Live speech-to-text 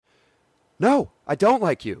No, I don't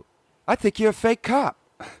like you. I think you're a fake cop.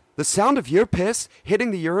 The sound of your piss hitting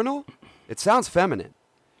the urinal, it sounds feminine.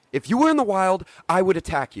 If you were in the wild, I would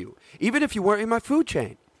attack you, even if you weren't in my food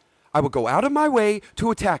chain. I would go out of my way to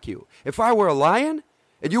attack you. If I were a lion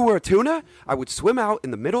and you were a tuna, I would swim out in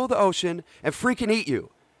the middle of the ocean and freaking eat you.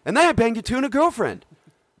 And then I'd bang your tuna girlfriend.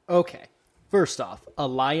 Okay, first off, a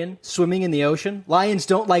lion swimming in the ocean? Lions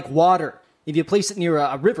don't like water. If you place it near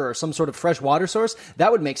a river or some sort of fresh water source,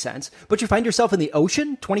 that would make sense. But you find yourself in the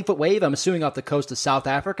ocean, 20-foot wave, I'm assuming off the coast of South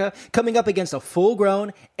Africa, coming up against a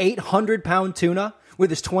full-grown, 800-pound tuna with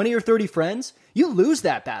his 20 or 30 friends, you lose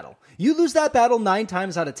that battle. You lose that battle 9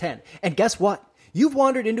 times out of 10. And guess what? You've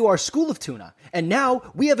wandered into our school of tuna, and now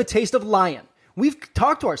we have a taste of lion. We've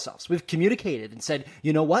talked to ourselves. We've communicated and said,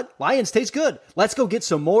 you know what? Lions taste good. Let's go get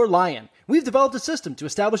some more lion. We've developed a system to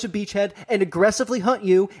establish a beachhead and aggressively hunt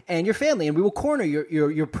you and your family, and we will corner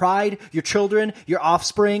your pride, your children, your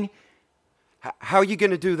offspring. How are you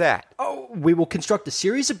going to do that? Oh, we will construct a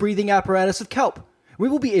series of breathing apparatus of kelp. We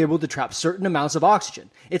will be able to trap certain amounts of oxygen.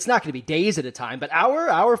 It's not going to be days at a time, but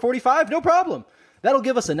hour 45, no problem. That'll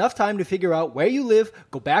give us enough time to figure out where you live,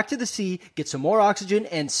 go back to the sea, get some more oxygen,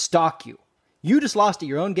 and stalk you. You just lost at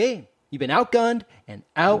your own game. You've been outgunned and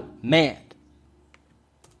outmanned.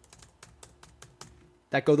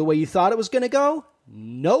 That go the way you thought it was going to go?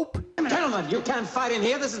 Nope. Gentlemen, you can't fight in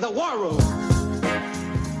here. This is the war room.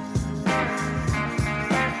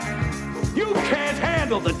 You can't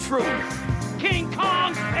handle the truth. King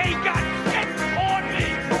Kong ain't got shit on me.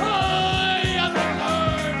 I am the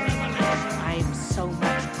third revelation. I am so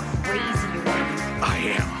much crazier than you. I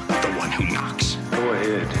am the one who knocks. Go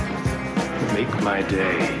ahead. Make my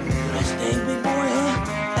day. Best thing, big boy,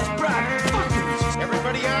 huh? That's private fucking.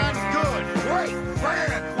 Everybody on? Good. Great.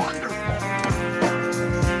 Grand. Wonderful.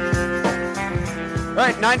 All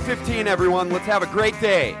right, 9:15, everyone. Let's have a great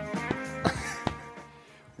day.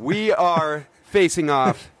 We are facing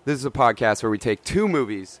off. This is a podcast where we take 2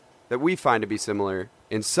 movies that we find to be similar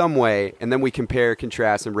in some way, and then we compare,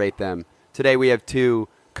 contrast, and rate them. Today we have 2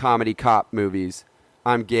 comedy cop movies.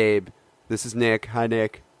 I'm Gabe. This is Nick. Hi,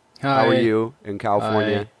 Nick. Hi. How are you in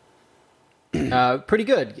California? Pretty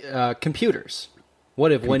good. Computers.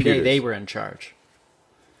 What if one day Computers. they were in charge?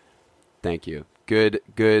 Thank you. Good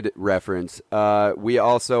reference. We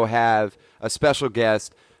also have a special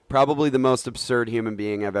guest, probably the most absurd human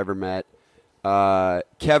being I've ever met.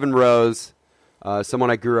 Kevin Rose,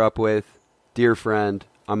 someone I grew up with, dear friend.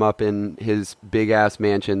 I'm up in his big-ass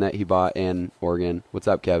mansion that he bought in Oregon. What's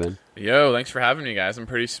up, Kevin? Yo, thanks for having me, guys. I'm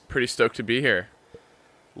pretty stoked to be here.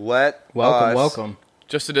 Welcome.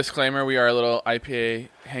 Just a disclaimer, we are a little IPA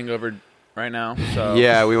hangover right now. So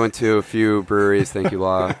Yeah, we went to a few breweries. Thank you,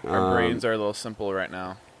 Law. our brains are a little simple right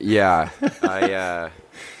now. Yeah,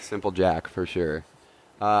 Simple Jack for sure.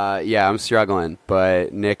 Yeah, I'm struggling,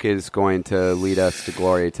 but Nick is going to lead us to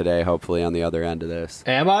glory today, hopefully on the other end of this.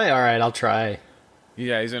 Am I? All right, I'll try.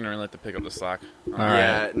 Yeah, he's going to let to pick up the slack. All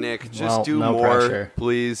Yeah, right. Nick, just Well, do no more, pressure.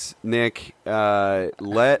 please. Nick,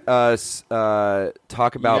 let us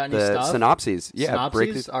talk about any the stuff? synopses. Yeah, break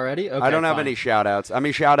Synopses these. already? Okay, I don't have fine. any shout-outs. I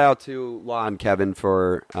mean, shout-out to Law and Kevin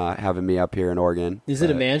for having me up here in Oregon. Is it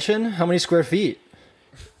a mansion? How many square feet?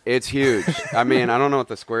 It's huge. I mean, I don't know what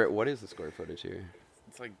what is the square footage here?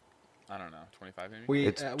 It's like, I don't know, 25 maybe?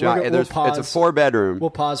 It's We'll it's a pause. 4-bedroom. We'll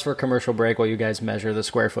pause for a commercial break while you guys measure the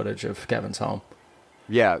square footage of Kevin's home.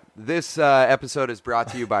 Yeah, this episode is brought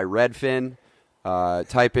to you by Redfin. Go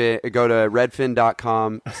to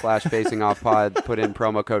redfin.com/facingoffpod, put in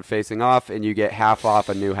promo code facingoff, and you get half off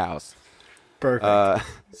a new house. Perfect.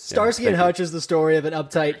 Starsky and Hutch is the story of an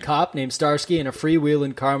uptight cop named Starsky and a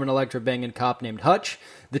freewheeling Carmen Electra banging cop named Hutch.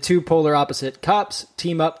 The 2 polar opposite cops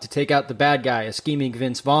team up to take out the bad guy, a scheming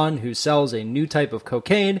Vince Vaughn who sells a new type of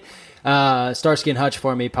cocaine. Starsky and Hutch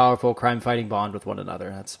form a powerful crime-fighting bond with one another.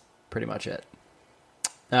 That's pretty much it.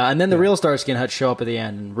 And then the real Starsky and Hutch show up at the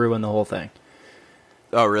end and ruin the whole thing.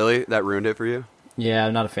 Oh, really? That ruined it for you? Yeah,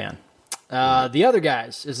 I'm not a fan. The Other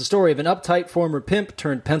Guys is the story of an uptight former pimp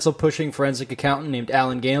turned pencil-pushing forensic accountant named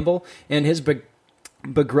Alan Gamble and his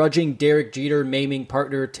begrudging Derek Jeter maiming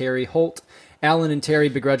partner Terry Holt. Alan and Terry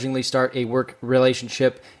begrudgingly start a work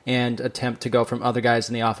relationship and attempt to go from other guys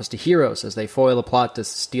in the office to heroes as they foil a plot to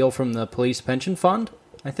steal from the police pension fund,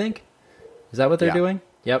 I think. Is that what they're doing?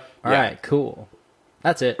 Yep. All right, cool.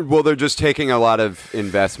 That's it. Well, they're just taking a lot of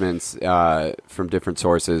investments from different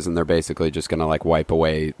sources, and they're basically just going to like wipe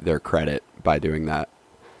away their credit by doing that.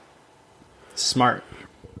 Smart.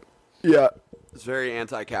 Yeah. It's very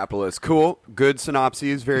anti-capitalist. Cool. Good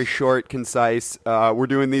synopses. Very short, concise. We're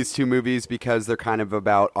doing these 2 movies because they're kind of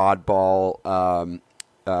about oddball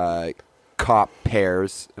cop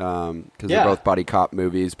pairs because they're both buddy cop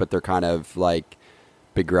movies, but they're kind of like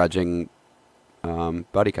begrudging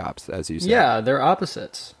buddy cops, as you said. Yeah, they're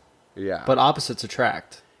opposites. Yeah. But opposites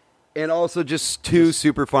attract. And also just two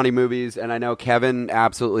super funny movies, and I know Kevin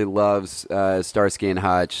absolutely loves Starsky and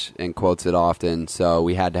Hutch and quotes it often, so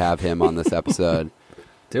we had to have him on this episode.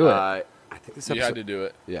 Do it. I think this episode... You had to do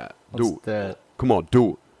it. Yeah. Let's do it. Come on,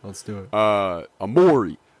 do it. Let's do it.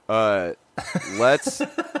 Amori. Let's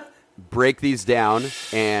break these down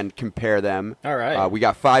and compare them. All right. We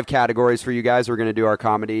got 5 categories for you guys. We're going to do our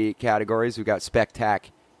comedy categories. We've got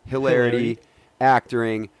spectac, hilarity,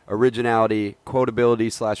 acting, originality,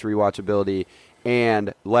 quotability/rewatchability,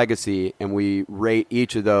 and legacy. And we rate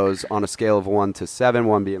each of those on a scale of 1 to 7,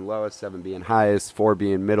 1 being lowest, 7 being highest, 4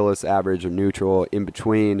 being middlest, average, or neutral, in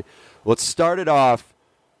between. Let's start it off.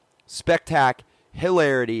 Spectac,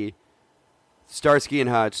 hilarity, Starsky and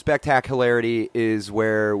Hutch. Spectac hilarity is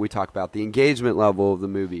where we talk about the engagement level of the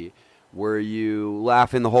movie. Were you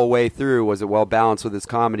laughing the whole way through? Was it well balanced with its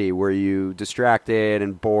comedy? Were you distracted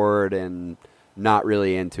and bored and not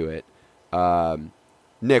really into it?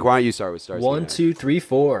 Nick, why don't you start with Starsky? 1, 2, 3,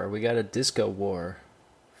 4. We got a disco war,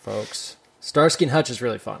 folks. Starsky and Hutch is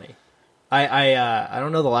really funny. I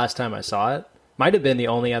don't know the last time I saw it. Might have been the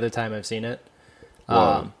only other time I've seen it.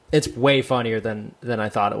 It's way funnier than I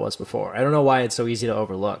thought it was before. I don't know why it's so easy to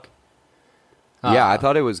overlook. Yeah, I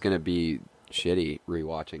thought it was going to be shitty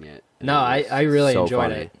rewatching it. No, I really so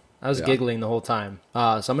enjoyed funny. it. I was giggling the whole time. So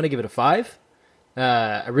I'm going to give it a 5.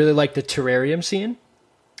 I really like the terrarium scene.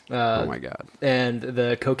 Oh my god! And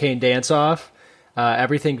the cocaine dance-off.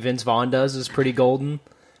 Everything Vince Vaughn does is pretty golden.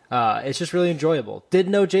 It's just really enjoyable.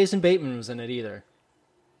 Didn't know Jason Bateman was in it either.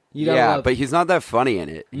 But he's not that funny in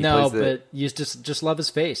it. But you just love his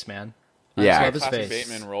face, man. I Yeah. just love his Classic face.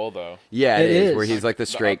 Bateman role, though. Yeah, It it is is. where he's like the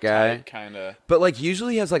straight guy. Kind of. But like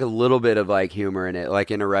usually has like a little bit of like humor in it,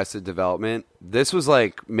 like in Arrested Development. This was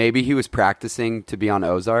like maybe he was practicing to be on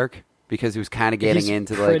Ozark because he was kind of getting He's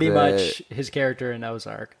into like pretty much his character in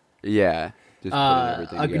Ozark. Yeah, just putting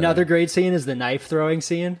everything together. Another great scene is the knife throwing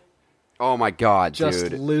scene. Oh my god, Just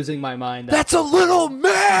dude! losing my mind. That's a little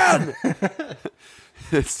man.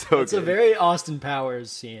 It's so It's good. a very Austin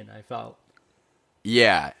Powers scene, I felt.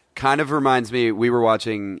 Yeah, kind of reminds me. We were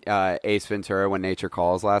watching Ace Ventura: When Nature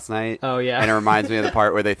Calls last night. Oh, yeah. and it reminds me of the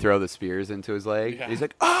part where they throw the spears into his leg. Yeah. He's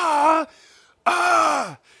like, ah.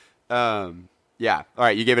 Yeah. All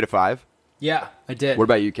right, you gave it a 5. Yeah, I did. What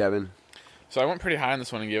about you, Kevin? So I went pretty high on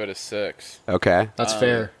this one and gave it a 6. Okay. That's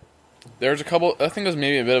fair. There was a couple. I think it was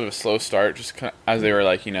maybe a bit of a slow start, just kind of, as they were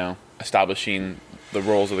like establishing the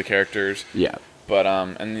roles of the characters. Yeah. But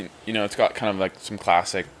and it's got kind of like some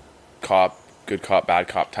classic good cop, bad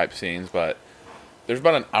cop type scenes. But there's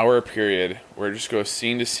about an hour period where it just goes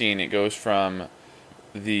scene to scene. It goes from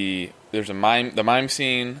there's the mime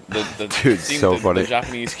scene, the Dude, scene so with funny. the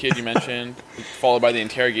Japanese kid you mentioned, followed by the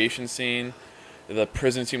interrogation scene, the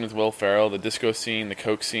prison scene with Will Ferrell, the disco scene, the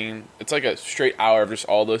coke scene. It's like a straight hour of just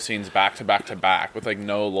all those scenes back to back to back with like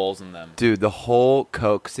no lulls in them. Dude, the whole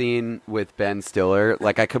Coke scene with Ben Stiller,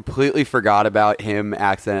 like I completely forgot about him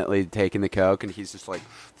accidentally taking the Coke, and he's just like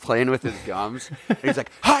playing with his gums. And he's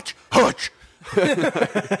like, Hutch, Hutch.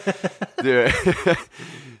 Dude,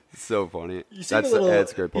 so funny. That's a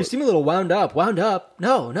great You point. seem a little wound up.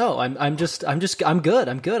 No, I'm good.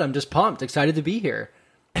 I'm good. I'm just pumped, excited to be here.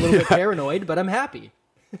 A little bit paranoid, but I'm happy.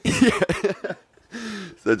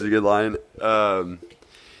 Such a good line.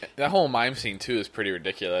 That whole mime scene too is pretty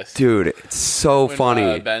ridiculous. Dude, it's so When,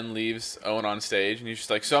 funny. Ben leaves Owen on stage, and he's just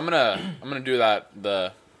like, "So I'm gonna do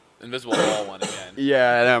the invisible wall one again."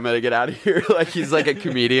 Yeah, and I'm gonna get out of here. Like he's like a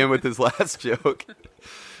comedian with his last joke.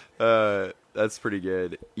 That's pretty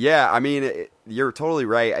good. Yeah, I mean, you're totally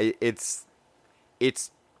right. It's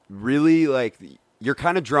really like you're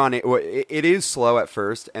kind of drawn in. It is slow at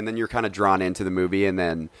first, and then you're kind of drawn into the movie, and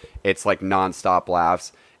then it's like nonstop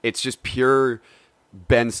laughs. It's just pure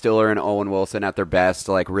Ben Stiller and Owen Wilson at their best,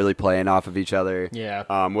 like really playing off of each other.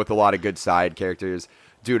 Yeah. With a lot of good side characters.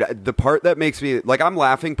 Dude, the part that makes me like I'm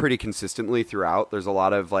laughing pretty consistently throughout. There's a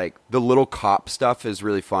lot of like the little cop stuff is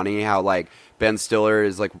really funny. How like Ben Stiller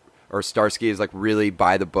is like, or Starsky is like really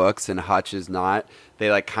by the books, and Hutch is not.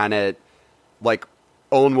 They like kind of like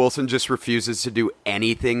Owen Wilson just refuses to do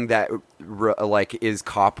anything that like is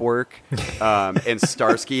cop work, and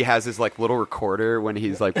Starsky has his like little recorder when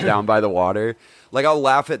he's like down by the water. Like I'll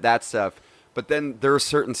laugh at that stuff, but then there are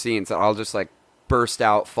certain scenes that I'll just like burst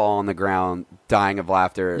out, fall on the ground, dying of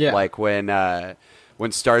laughter. Yeah. Like when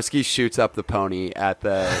Starsky shoots up the pony at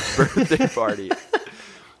the birthday party,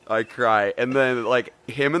 I cry. And then like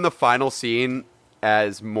him in the final scene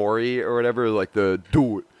as Maury or whatever, like the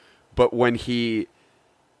do it. but when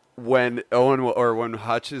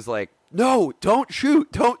Hutch is like, no, don't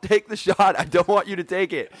shoot, don't take the shot, I don't want you to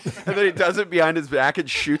take it, and then he does it behind his back and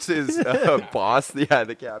shoots his boss,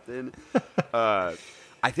 the captain.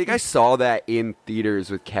 I think I saw that in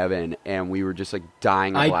theaters with Kevin, and we were just like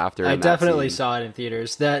dying of laughter. I in that definitely scene. saw it in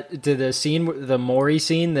theaters. The Maury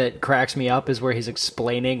scene that cracks me up is where he's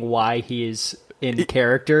explaining why he is in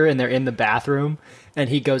character, and they're in the bathroom, and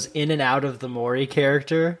he goes in and out of the Maury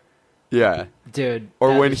character. Yeah, dude.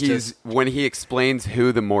 Or when he explains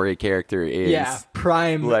who the Maury character is. Yeah,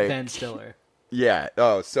 prime like, Ben Stiller. Yeah.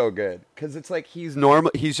 Oh, so good. Because it's like he's normal.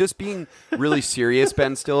 He's just being really serious,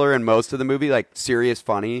 Ben Stiller, in most of the movie, like serious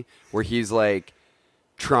funny, where he's like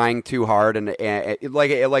trying too hard and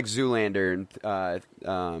like Zoolander and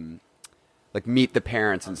like Meet the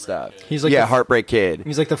Parents and stuff. He's like Heartbreak Kid.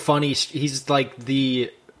 He's like the funny. He's like the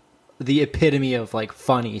epitome of like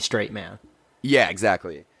funny straight man. Yeah,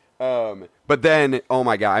 exactly. But then, oh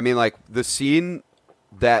my god, I mean, like the scene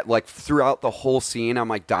that like throughout the whole scene I'm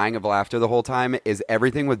like dying of laughter the whole time is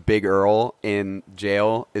everything with Big Earl in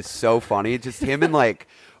jail is so funny. Just him and like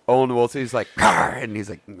Owen Wilson, he's like and he's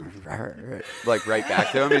like right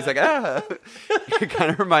back to him. He's like It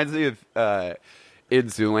kind of reminds me of in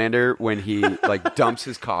Zoolander when he like dumps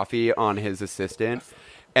his coffee on his assistant,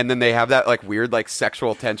 and then they have that like weird like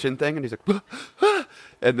sexual tension thing, and he's like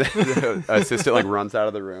and then the assistant like runs out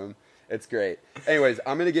of the room. It's great. Anyways,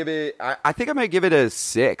 I'm gonna give it. I think I might give it a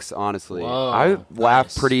 6. Honestly, Whoa, I laughed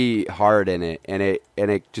nice. pretty hard in it, and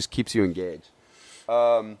it just keeps you engaged.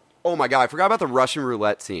 Oh my god, I forgot about the Russian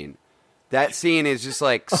roulette scene. That scene is just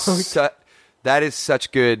like that is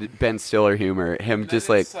such good Ben Stiller humor. Him just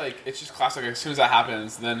like it's just classic. As soon as that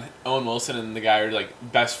happens, then Owen Wilson and the guy are like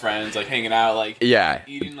best friends, like hanging out, like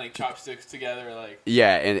eating like chopsticks together, like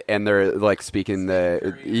and they're like speaking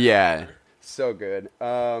the so good.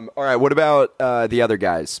 All right, what about the other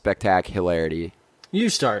guys? Spectacularity. You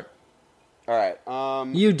start. All right.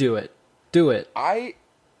 You do it. Do it. I'm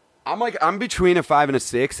between a 5 and a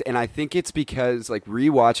 6, and I think it's because like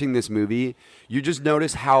rewatching this movie, you just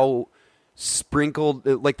notice how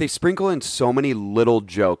they sprinkle in so many little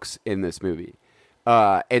jokes in this movie.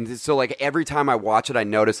 And so like every time I watch it, I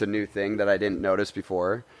notice a new thing that I didn't notice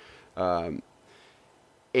before. I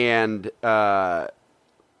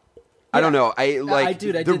don't know.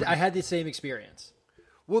 I had the same experience.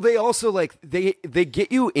 Well, they also like they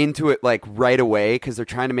get you into it like right away because they're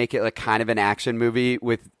trying to make it like kind of an action movie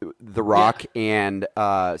with The Rock and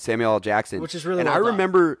Samuel L. Jackson, which is really. And well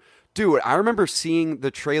I remember seeing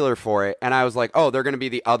the trailer for it, and I was like, oh, they're going to be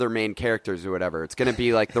the other main characters or whatever. It's going to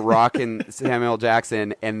be like The Rock and Samuel L.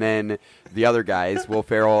 Jackson, and then the other guys, Will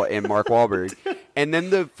Ferrell and Mark Wahlberg, and then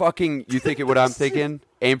you thinking what I'm thinking?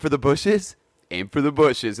 Aim for the bushes. Aim for the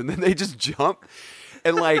bushes, and then they just jump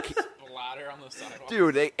and like ladder on the sidewalk.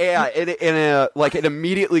 Dude, it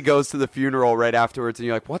immediately goes to the funeral right afterwards, and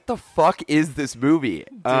you're like, what the fuck is this movie?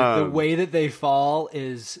 Dude, the way that they fall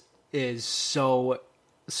is so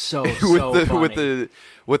funny.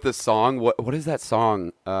 with the song. What is that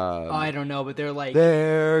song? I don't know, but they're like,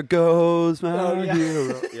 there goes my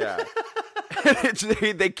hero. Yeah.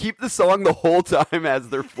 They keep the song the whole time as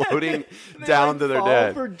they're floating down to their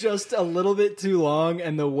death for just a little bit too long,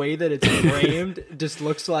 and the way that it's framed just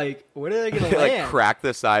looks like, where are they going to land? Like crack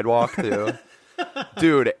the sidewalk too.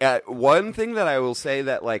 Dude, one thing that I will say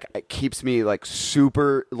that like keeps me like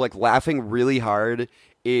super like laughing really hard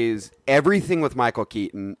is everything with Michael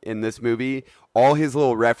Keaton in this movie. All his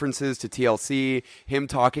little references to TLC, him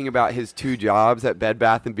talking about his 2 jobs at Bed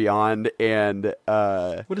Bath & Beyond, and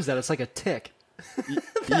what is that? It's like a tick.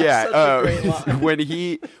 When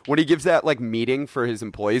he gives that like meeting for his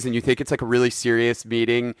employees, and you think it's like a really serious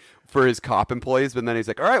meeting for his cop employees, but then he's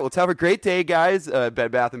like, all right, let's have a great day, guys, Bed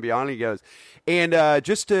Bath & Beyond. And he goes, and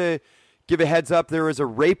just to give a heads up, there was a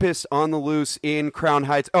rapist on the loose in Crown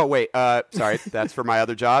Heights. Oh, wait, sorry, that's for my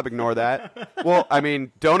other job. Ignore that. Well, I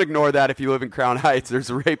mean, don't ignore that if you live in Crown Heights. There's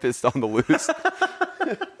a rapist on the loose.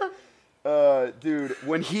 Dude,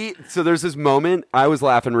 so there's this moment, I was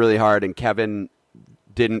laughing really hard, and Kevin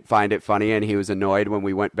didn't find it funny, and he was annoyed when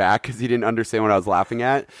we went back because he didn't understand what I was laughing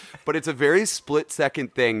at. But it's a very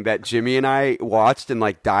split-second thing that Jimmy and I watched and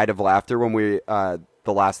like died of laughter when the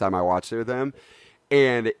last time I watched it with him.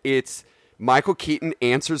 And it's Michael Keaton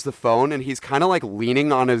answers the phone, and he's kind of like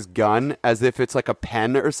leaning on his gun as if it's like a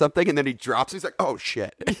pen or something, and then he drops it. He's like, oh,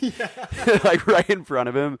 shit. Like right in front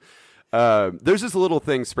of him. There's just a little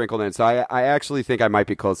thing sprinkled in. So I actually think I might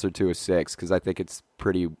be closer to a 6 because I think it's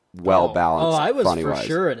pretty well balanced. Oh, I was funny-wise. for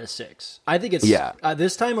sure in a 6. I think it's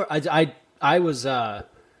this time. I was. I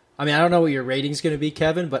mean, I don't know what your rating's going to be,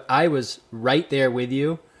 Kevin, but I was right there with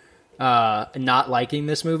you. not liking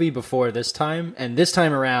this movie before this time, and this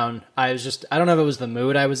time around, I don't know if it was the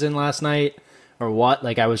mood I was in last night or what.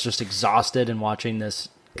 Like, I was just exhausted and watching this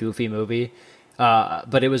goofy movie,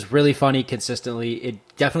 but it was really funny consistently.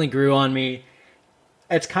 It definitely grew on me.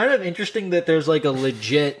 It's kind of interesting that there's like a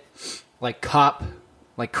legit like cop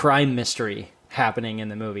like crime mystery happening in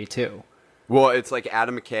the movie too. Well, it's like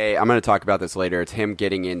Adam McKay. I'm going to talk about this later. It's him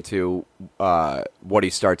getting into what he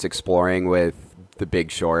starts exploring with The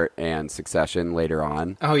Big Short and Succession later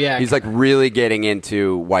on. Oh, yeah. He's like really getting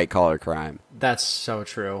into white-collar crime. That's so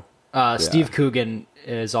true. Steve Coogan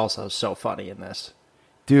is also so funny in this.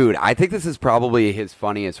 Dude, I think this is probably his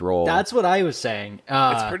funniest role. That's what I was saying.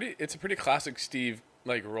 It's a pretty classic Steve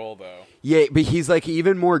like role though. Yeah, but he's like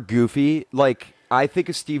even more goofy. Like, I think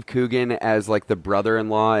of Steve Coogan as like the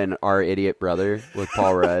brother-in-law in Our Idiot Brother with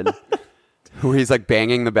Paul Rudd, where he's like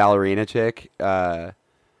banging the ballerina chick, and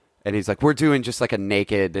he's like, "We're doing just like a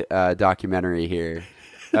naked documentary here."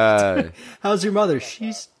 How's your mother?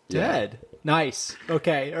 She's dead. Nice.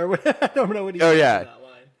 Okay. Or I don't know what he. Oh says yeah. in that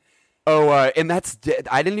line. Oh, and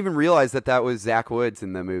I didn't even realize that was Zach Woods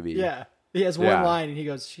in the movie. Yeah. He has one Yeah. line, and he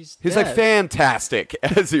goes, "She's." He's dead. like fantastic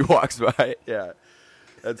as he walks by. Yeah,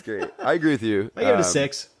 that's great. I agree with you. I give it a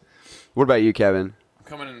 6. What about you, Kevin? I'm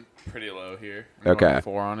coming in pretty low here. I'm Okay. going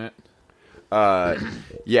 4 on it.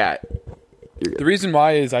 Yeah. The reason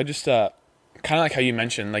why is I just kind of like how you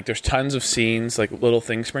mentioned, like there's tons of scenes, like little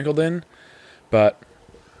things sprinkled in, but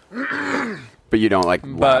But you don't like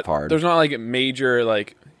laugh hard. there's not like major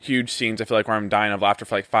like huge scenes. I feel like where I'm dying of laughter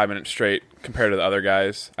for like 5 minutes straight compared to the other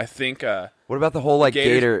guys. I think What about the whole like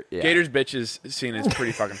Gator? Yeah. Gators bitches scene is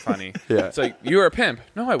pretty fucking funny. Yeah. It's like, you were a pimp.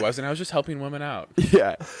 No, I wasn't. I was just helping women out.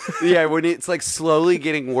 Yeah, yeah. When it's like slowly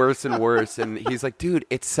getting worse and worse, and he's like, "Dude,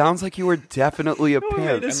 it sounds like you were definitely a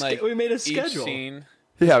pimp." And like we made a each schedule. scene,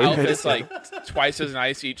 Yeah, we made a outfits like twice as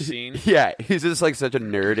nice each scene. Yeah, he's just like such a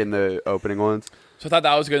nerd in the opening ones. So I thought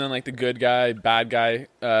that was good. And then like the good guy, bad guy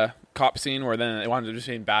cop scene where then it wanted to just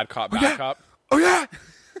be bad cop, bad cop. Oh yeah,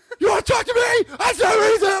 you want to talk to me? I'm so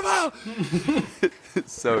reasonable.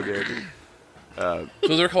 It's so good. So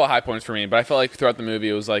those are a couple of high points for me. But I felt like throughout the movie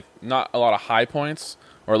it was like not a lot of high points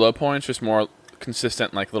or low points, just more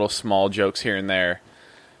consistent like little small jokes here and there.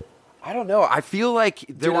 I don't know. I feel like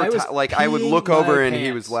there Dude, I were was like I would look peeing over my and he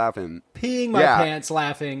pants. was laughing. Peeing my Yeah. pants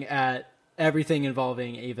laughing at everything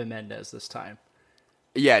involving Eva Mendes this time.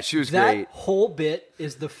 Yeah, she was That great. whole bit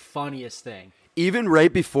is the funniest thing. Even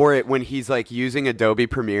right before it, when he's like using Adobe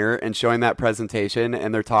Premiere and showing that presentation,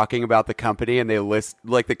 and they're talking about the company, and they list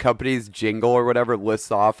like the company's jingle or whatever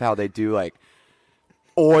lists off how they do like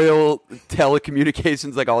oil,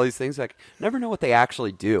 telecommunications, like all these things. Like, never know what they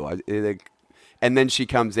actually do. And then she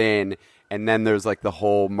comes in, and then there's like the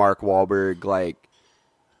whole Mark Wahlberg like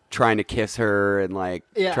trying to kiss her and like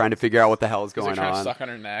Yeah. trying to figure out what the hell is He's going like trying to on. suck on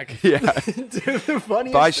her neck. Yeah. Dude, the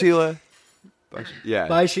funniest Bye, Sheila. Yeah.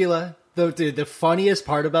 Bye, Sheila. Though, dude, the funniest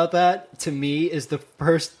part about that to me is the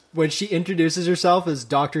first when she introduces herself as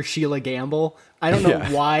Dr. Sheila Gamble. I don't know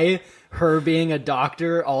Yeah. why her being a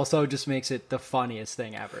doctor also just makes it the funniest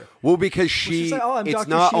thing ever. Well, because she's like, "Oh, I'm it's Dr.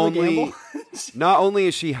 not Sheila only Gamble." not only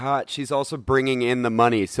is she hot, she's also bringing in the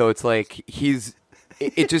money. So it's like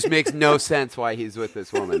it just makes no sense why he's with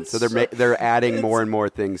this woman. So they're adding more and more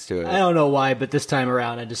things to I it. don't know why, but this time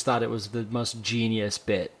around, I just thought it was the most genius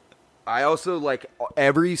bit. I also like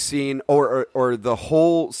every scene or the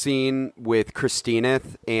whole scene with Christina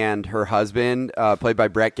and her husband, played by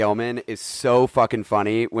Brett Gelman, is so fucking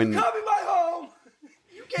funny. When Come in my home.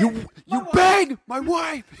 you bang my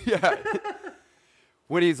wife, yeah.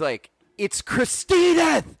 When he's like, "It's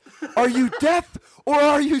Christina. Are you deaf or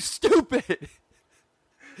are you stupid?"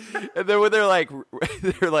 And then when they're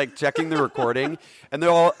like checking the recording, and they're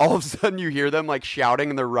all of a sudden you hear them like shouting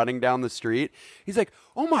and they're running down the street. He's like,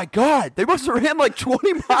 "Oh my god, they must have ran like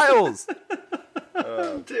 20 miles."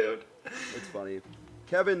 Dude. It's funny.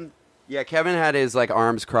 Kevin had his like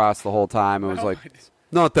arms crossed the whole time and was like,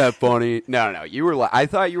 "Not that funny." No, you were. I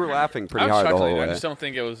thought you were laughing pretty I was hard the chuckling. whole I way. just don't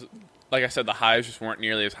think it was, like I said, the highs just weren't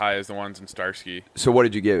nearly as high as the ones in Starsky. So what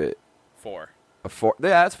did you give it? 4. A 4. Yeah,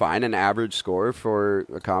 that's fine. An average score for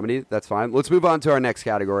a comedy. That's fine. Let's move on to our next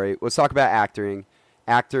category. Let's talk about acting.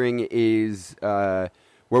 Acting is where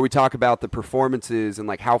we talk about the performances and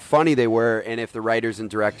like how funny they were, and if the writers and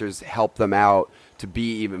directors helped them out to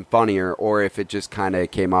be even funnier, or if it just kind of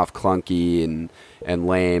came off clunky and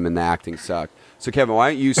lame and the acting sucked. So Kevin, why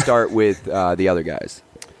don't you start with the other guys?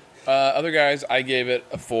 Other guys, I gave it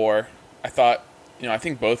a 4. I thought, I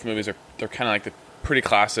think both movies they're kind of like the pretty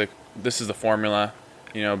classic. This is the formula.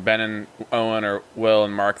 Ben and Owen, or Will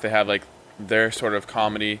and Mark, they have like their sort of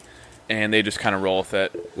comedy. and they just kind of roll with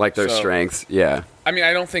it. Like their So, strengths. Yeah. I mean,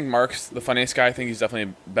 I don't think Mark's the funniest guy. I think he's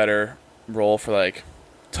definitely a better role for like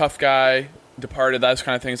tough guy, Departed, those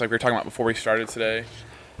kind of things like we were talking about before we started today.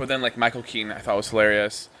 But then like Michael Keaton, I thought was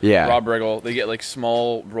hilarious. Yeah. Rob Riggle, they get like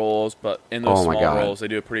small roles, but in those Oh my small God. roles, they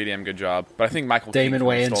do a pretty damn good job. But I think Michael Damon Keaton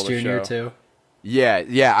Wayans stole the Jr. show. too.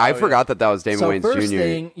 Yeah. I forgot that was Damon So Wayans first Jr.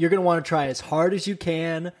 thing, you're going to want to try as hard as you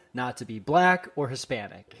can not to be black or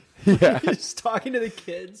Hispanic. Yeah. Just talking to the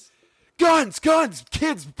kids. Guns, kids,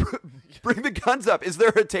 bring the guns up. Is there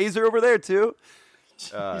a taser over there too?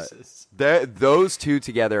 Jesus. Those two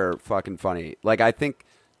together are fucking funny. Like I think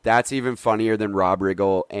that's even funnier than Rob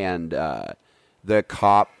Riggle and the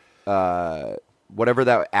cop, whatever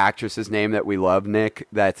that actress's name that we love, Nick.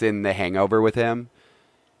 That's in The Hangover with him.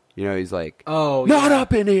 You know, he's like, Oh, not yeah.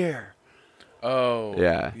 up in here. Oh.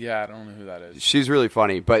 Yeah. Yeah, I don't know who that is. She's really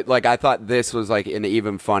funny, but like I thought this was like an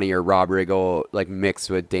even funnier Rob Riggle like mixed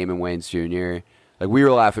with Damon Wayans Jr. Like we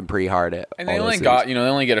were laughing pretty hard at. And they all only those got, things. they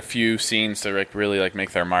only get a few scenes to like really like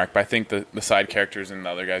make their mark. But I think the side characters and the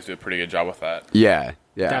other guys do a pretty good job with that. Yeah.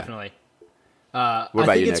 Definitely. What I about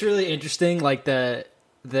think you, it's Nick? really interesting, like like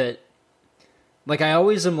I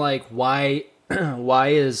always am like, why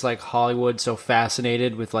is like Hollywood so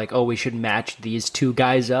fascinated with like, oh, we should match these two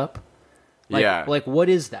guys up? Like, Yeah. Like, what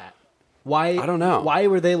is that? Why? I don't know. Why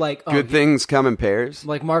were they like, oh, Good things come in pairs,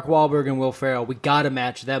 like Mark Wahlberg and Will Ferrell? We got to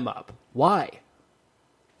match them up. Why?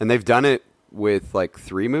 and they've done it with like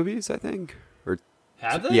 3 movies, I think. Or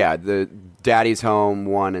Have they? yeah, the Daddy's Home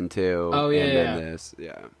 1 and 2. Oh, yeah, and then yeah. this,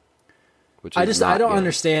 yeah. Which I is just not I don't good.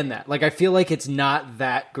 understand that. Like I feel like it's not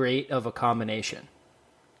that great of a combination.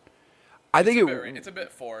 I think It's a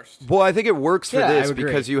bit forced. Well, I think it works for Yeah, I this would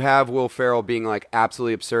agree. because you have Will Ferrell being like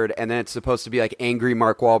absolutely absurd, and then it's supposed to be like angry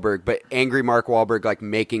Mark Wahlberg, but angry Mark Wahlberg like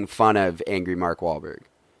making fun of angry Mark Wahlberg.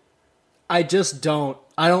 I don't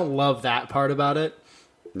love that part about it.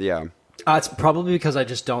 Yeah. It's probably because I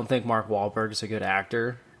just don't think Mark Wahlberg's a good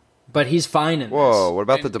actor. But he's fine in Whoa, what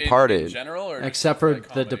about The In Departed? general, or this. just, Except for like, The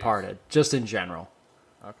comedies? Departed. Just in general.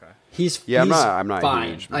 Okay. He's Yeah, he's I'm not a fine.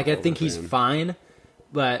 huge Like Mark I think Wahlberg he's fan. fine.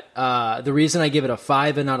 But the reason I give it a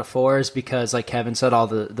 5 and not a 4 is because, like Kevin said, all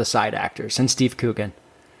the side actors and Steve Coogan.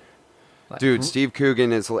 Dude, Steve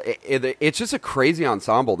Coogan is. It's just a crazy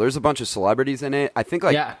ensemble. There's a bunch of celebrities in it. I think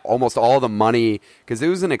like Yeah. almost all the money, because it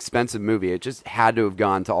was an expensive movie. It just had to have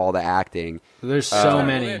gone to all the acting. There's so They had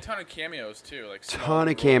many. a ton of cameos too, like Ton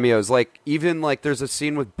of cameos. Like even like there's a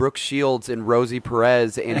scene with Brooke Shields and Rosie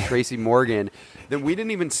Perez and Tracy Morgan. Then we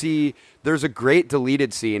didn't even see. There's a great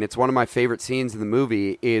deleted scene. It's one of my favorite scenes in the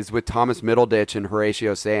movie. Is with Thomas Middleditch and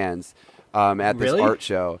Horatio Sands. At this Really? art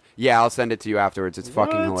show. Yeah, I'll send it to you afterwards. It's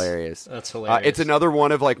fucking What? hilarious. That's hilarious. It's another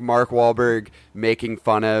one of like Mark Wahlberg making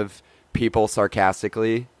fun of people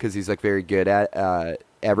sarcastically because he's like very good at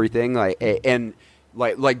everything, and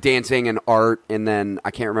like dancing and art. And then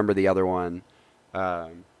I can't remember the other one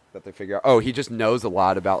that they figure out. Oh, he just knows a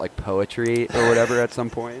lot about like poetry or whatever at some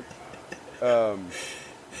point.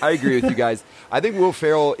 I agree with you guys. I think Will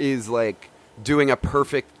Ferrell is like doing a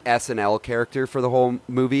perfect SNL character for the whole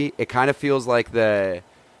movie. It kind of feels like the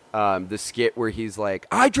skit where he's like,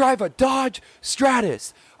 I drive a Dodge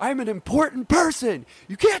Stratus. I'm an important person.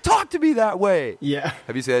 You can't talk to me that way. Yeah.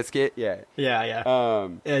 Have you seen that skit? Yeah. Yeah.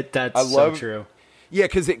 That's I so love- true. Yeah,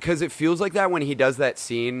 because it feels like that when he does that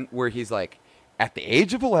scene where he's like, at the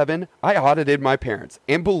age of 11, I audited my parents.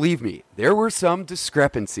 And believe me, there were some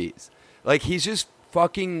discrepancies. Like, he's just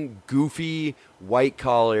fucking goofy,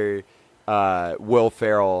 white-collar Will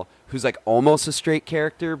Ferrell, who's like almost a straight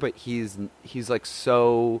character, but he's like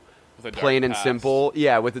so With a dark plain and past. simple.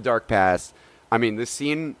 Yeah, with the dark past. I mean, the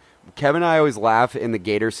scene, Kevin and I always laugh in the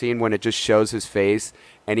Gator scene when it just shows his face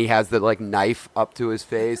and he has the like knife up to his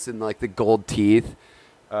face and like the gold teeth.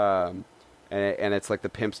 And it's like the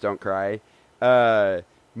pimps don't cry. I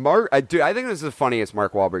think this is the funniest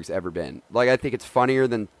Mark Wahlberg's ever been. Like, I think it's funnier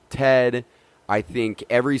than Ted. I think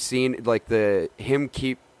every scene, like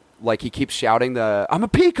he keeps shouting I'm a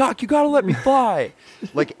peacock, you gotta let me fly.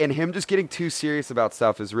 Like, and him just getting too serious about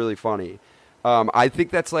stuff is really funny. I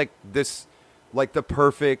think that's like the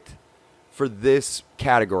perfect for this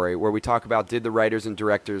category where we talk about did the writers and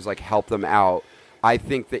directors like help them out. I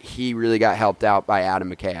think that he really got helped out by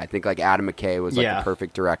Adam McKay. I think like Adam McKay was like Yeah. the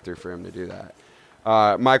perfect director for him to do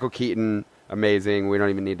that. Michael Keaton, amazing. We don't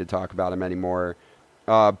even need to talk about him anymore.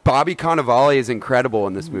 Bobby Cannavale is incredible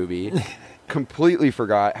in this movie. Completely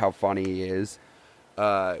forgot how funny he is.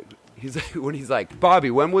 He's like,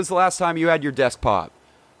 Bobby, when was the last time you had your desk pop?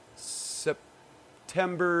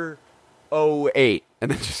 September 08.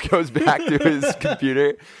 And then just goes back to his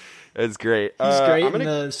computer. It's great. He's great I'm in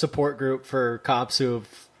gonna- the support group for cops who have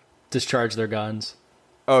discharge their guns.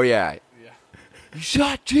 Oh yeah. You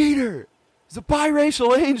shot Jeter. He's a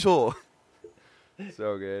biracial angel.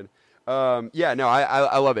 So good. Yeah, no,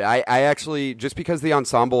 I love it. I actually, just because the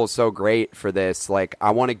ensemble is so great for this, like,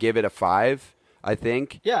 I want to give it a 5, I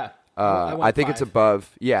think. Yeah. I think it's above.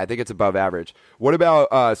 Yeah, I think it's above average. What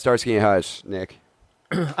about Starsky and Hutch, Nick?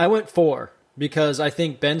 I went 4 because I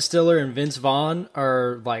think Ben Stiller and Vince Vaughn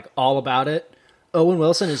are like all about it. Owen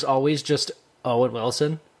Wilson is always just Owen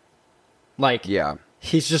Wilson. Like, Yeah.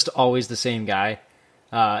 he's just always the same guy.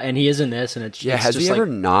 And he is in this, and it's Yeah, it's has just he ever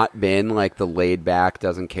like, not been like the laid back,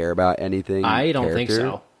 doesn't care about anything? I don't think character?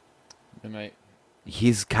 so. It might.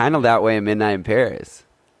 He's kind of that way in Midnight in Paris,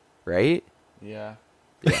 right? Yeah.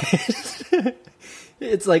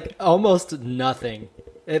 It's like almost nothing.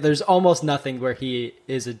 There's almost nothing where he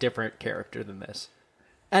is a different character than this.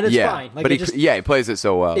 And it's yeah, fine. Like, but it just, he plays it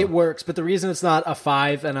so well. it works. But the reason it's not a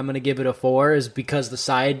 5 and I'm going to give it a 4 is because the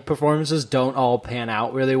side performances don't all pan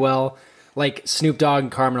out really well. Like Snoop Dogg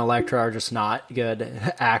and Carmen Electra are just not good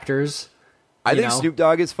actors. I you think know? Snoop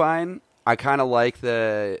Dogg is fine. I kind of like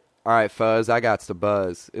the, all right, fuzz, I got the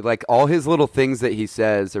buzz. Like, all his little things that he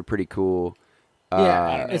says are pretty cool. Yeah,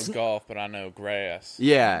 I don't know it's golf, but I know grass.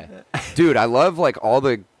 Yeah. Dude, I love, like, all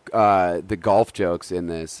the golf jokes in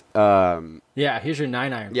this. yeah. Here's your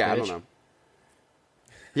 9-iron. Yeah, bitch. I don't know.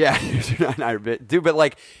 Yeah, here's your 9-iron bit. Dude, but,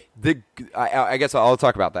 like, I guess I'll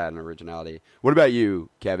talk about that in originality. What about you,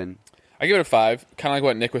 Kevin? I give it a 5. Kind of like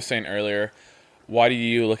what Nick was saying earlier. Why do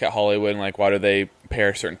you look at Hollywood and like why do they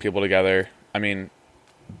pair certain people together? I mean,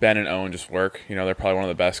 Ben and Owen just work. You know, they're probably one of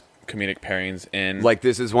the best comedic pairings in. Like,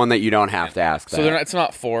 this is one that you don't have to ask that. So it's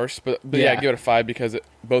not forced, but yeah, Yeah. give it a 5 because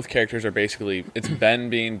both characters are basically it's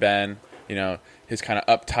Ben being Ben. You know, his kind of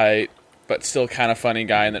uptight but still kind of funny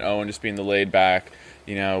guy, and then Owen just being the laid back.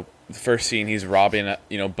 You know, the first scene he's robbing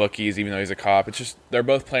bookies even though he's a cop. It's just they're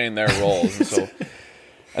both playing their roles, and so.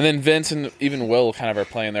 And then Vince and even Will kind of are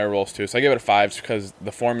playing their roles too. So I give it a 5 just because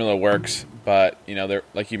the formula works. But, they're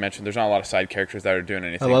like you mentioned, there's not a lot of side characters that are doing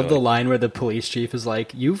anything. I love the really. line where the police chief is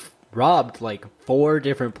like, "You've robbed like 4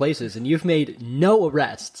 different places and you've made no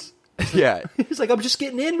arrests." Yeah. He's like, "I'm just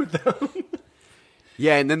getting in with them."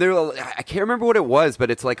 Yeah, and then I can't remember what it was, but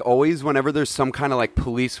it's like always whenever there's some kind of like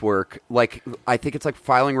police work, like I think it's like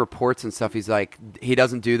filing reports and stuff. He's like, he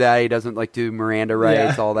doesn't do that. He doesn't like do Miranda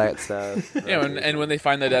rights, all that stuff. Yeah, and when they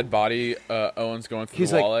find the dead body, Owen's going through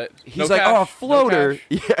the wallet. He's No like, cash, oh, a floater.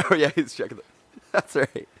 no cash. Yeah, he's checking. That's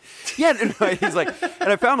right. Yeah, no, he's like,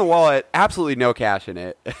 and I found the wallet, absolutely no cash in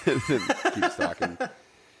it. And then keeps talking.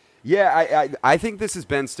 Yeah, I think this is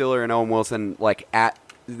Ben Stiller and Owen Wilson like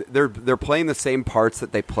they're playing the same parts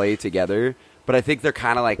that they play together, but I think they're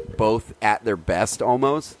kind of like both at their best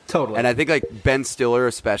almost. Totally. And I think like Ben Stiller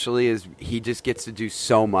especially he just gets to do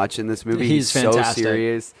so much in this movie. He's so fantastic.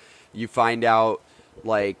 serious. You find out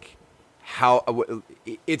like how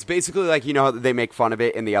it's basically like how they make fun of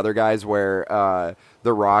it in the other guys where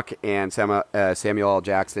The Rock and Samuel L.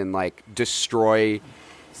 Jackson like destroy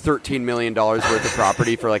 $13 million worth of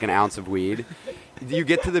property for like an ounce of weed. You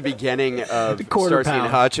get to the beginning of Quarter Starsky and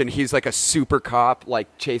pound. Hutch, and he's like a super cop,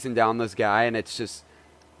 like chasing down this guy, and it's just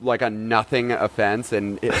like a nothing offense,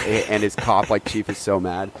 and his cop like chief is so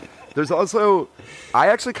mad. There's also, I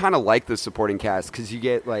actually kind of like the supporting cast because you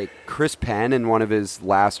get like Chris Penn in one of his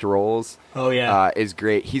last roles. Oh, yeah. Is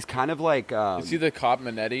great. He's kind of like, Is he the cop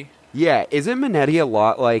Minetti? yeah. Isn't Minetti a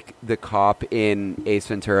lot like the cop in Ace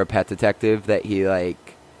Ventura: Pet Detective that he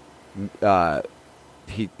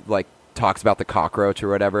talks about the cockroach or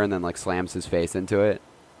whatever, and then like slams his face into it,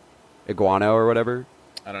 iguano or whatever.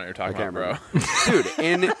 I don't know what you're talking can't about,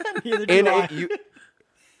 Dude, Neither do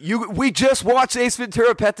I. we just watched Ace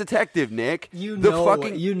Ventura: Pet Detective, Nick. You the know,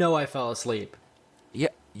 fucking I fell asleep. yeah.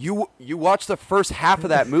 You watched the first half of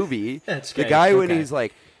that movie. That's the great. guy when Okay. he's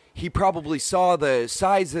like, he probably saw the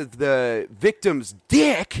size of the victim's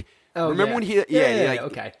dick. Oh, Remember yeah. when he? Yeah, like,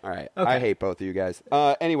 okay. All right. Okay. I hate both of you guys.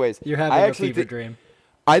 Anyways, You're having I a actually fever dream.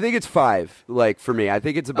 I think it's 5. Like for me, I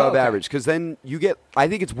think it's above okay. average because then you get. I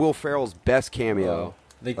think it's Will Ferrell's best cameo.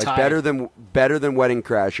 They Like tied. better than Wedding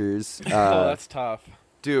Crashers. Oh, that's tough.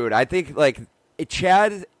 Dude, I think like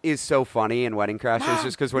Chad is so funny in Wedding Crashers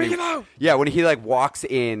just because when he like walks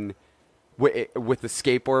in with the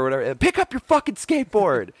skateboard or whatever, pick up your fucking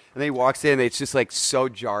skateboard, and then he walks in, it's just like so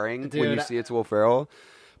jarring when Dude, you see it's Will Ferrell.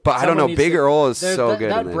 But I don't Someone know, needs Big to- Earl is there- so that,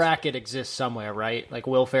 good That in this. bracket exists somewhere, right? Like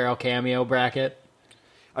Will Ferrell cameo bracket.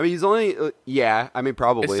 I mean, he's only I mean,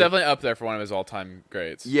 probably. It's definitely up there for one of his all-time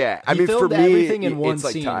greats. Yeah, I He mean, for filmed me, everything in one it's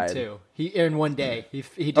like scene tied. too. He in one day. He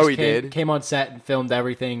just Oh, he did? came on set and filmed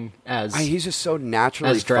everything as He's just so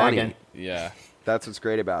naturally as Dragon. funny. Yeah. That's what's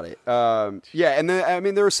great about it. Yeah, and then, I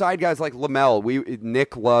mean, there were side guys like Lamel.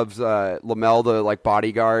 Nick loves Lamel, the like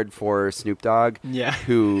bodyguard for Snoop Dogg. Yeah.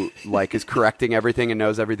 Who like is correcting everything and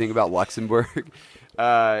knows everything about Luxembourg.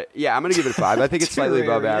 Yeah, I'm gonna give it a 5. I think it's slightly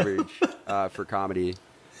above average for comedy.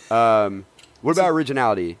 What about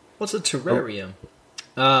originality? What's a terrarium?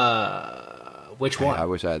 Which one? I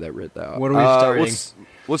wish I had that written out. What are we starting?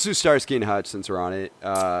 Let's do Starsky and Hutch since we're on it.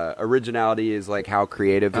 Originality is like how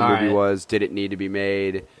creative the All movie right. was. Did it need to be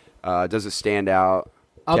made? Does it stand out?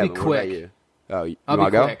 I'll be Kevin, what about quick. you? Oh, you I'll wanna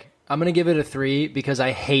be go? quick. I'm going to give it a 3 because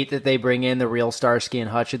I hate that they bring in the real Starsky and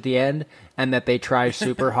Hutch at the end and that they try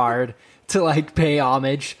super hard to like pay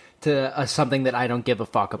homage to something that I don't give a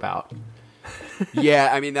fuck about. Yeah,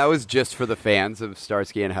 I mean that was just for the fans of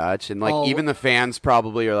Starsky and Hutch, and like Oh. even the fans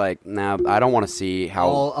probably are like, "Nah, I don't want to see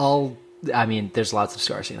how." I mean, there's lots of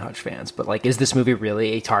Starsky and Hutch fans, but like, is this movie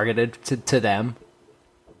really targeted to them?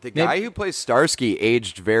 The guy who plays Starsky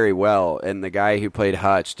aged very well, and the guy who played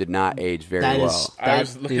Hutch did not age very That well. is- I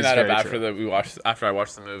was looking is that up very after I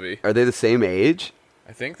watched the movie. Are they the same age?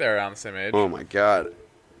 I think they're around the same age. Oh my god!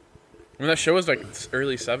 I mean, that show was like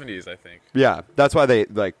early 70s, I think. Yeah, that's why they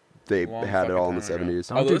Long had it fucking all in the time ago. 70s.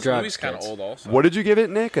 Don't Although do this drugs, movie's kind of kids. old also. What did you give it,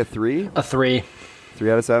 Nick? A 3? A 3.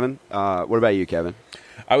 3 out of 7? What about you, Kevin?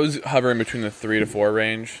 I was hovering between the 3 to 4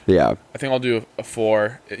 range. Yeah. I think I'll do a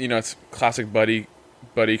 4. You know, it's classic buddy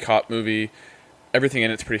cop movie. Everything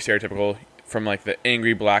in it's pretty stereotypical, from like the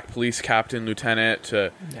angry black police captain, lieutenant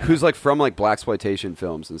to Who's like from like blaxploitation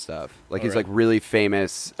films and stuff. Like he's really? like really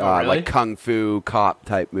famous, really? like kung fu cop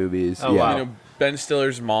type movies. Oh, yeah. wow. you know, Ben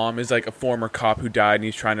Stiller's mom is like a former cop who died, and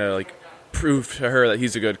he's trying to like prove to her that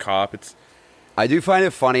he's a good cop. It's I do find it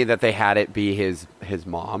funny that they had it be his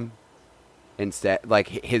mom instead. Like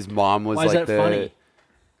his mom was Why is like that funny?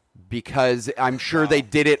 because I'm sure they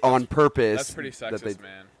did it on purpose. That's pretty that sexist,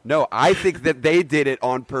 man. No, I think that they did it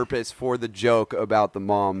on purpose for the joke about the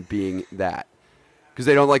mom being that. Because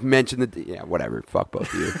they don't like mention the yeah, whatever. Fuck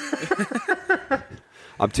both of you.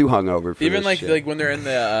 I'm too hungover for even this like shit. like when they're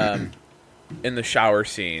in the shower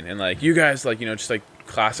scene, and like you guys like, you know, just like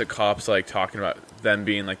classic cops like talking about them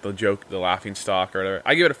being like the joke, the laughing stock or whatever.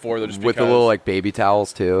 I give it a 4 though, just with because the little like baby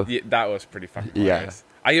towels too. yeah, that was pretty fucking Yeah. hilarious.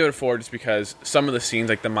 I give it a 4 just because some of the scenes,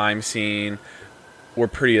 like the mime scene, were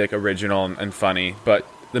pretty like original and funny, but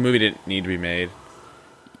the movie didn't need to be made.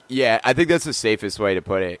 Yeah, I think that's the safest way to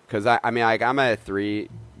put it. Because I mean, like, I'm at a 3.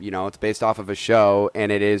 You know, it's based off of a show,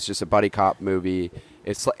 and it is just a buddy cop movie.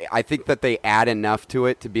 It's like, I think that they add enough to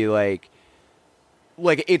it to be like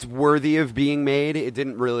it's worthy of being made. It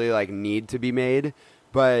didn't really like need to be made,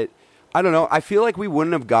 but I don't know. I feel like we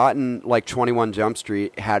wouldn't have gotten like 21 Jump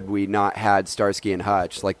Street had we not had Starsky and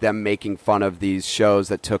Hutch, like them making fun of these shows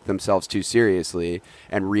that took themselves too seriously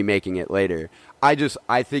and remaking it later. I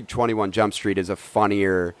think 21 Jump Street is a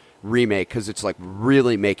funnier remake because it's like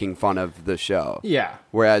really making fun of the show. Yeah.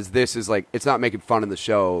 Whereas this is like, it's not making fun of the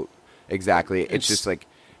show exactly. It's just like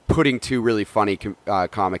putting two really funny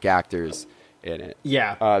comic actors in it.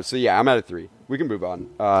 Yeah. So yeah, I'm at a 3. We can move on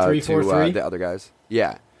 3, 4, to 3? the other guys.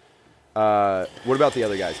 Yeah. What about the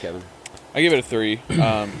other guys, Kevin? I give it a 3.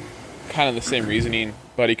 Kind of the same reasoning.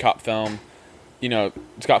 Buddy cop film. You know,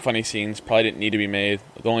 it's got funny scenes. Probably didn't need to be made.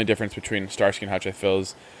 The only difference between Starsky and Hutch, I feel,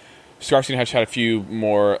 is Starsky and Hutch had a few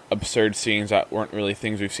more absurd scenes that weren't really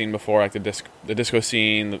things we've seen before, like the disco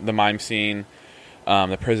scene, the mime scene,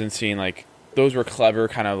 the prison scene. Like those were clever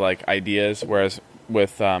kind of like ideas. Whereas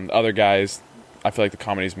with the other guys, I feel like the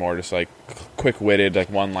comedy's more just like quick-witted, like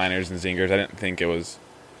one-liners and zingers. I didn't think it was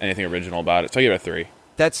anything original about it, so I give it a 3.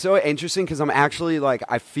 That's so interesting because I'm actually like,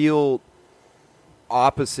 I feel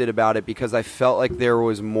opposite about it because I felt like there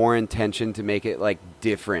was more intention to make it like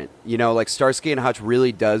different. You know, like Starsky and Hutch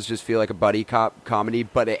really does just feel like a buddy cop comedy,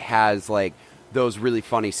 but it has like those really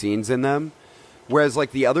funny scenes in them. Whereas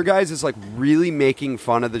like the other guys is like really making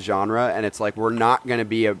fun of the genre, and it's like we're not going to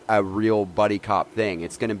be a real buddy cop thing.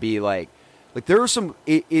 It's going to be like there are some.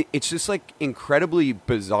 It's just like incredibly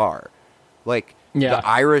bizarre, like the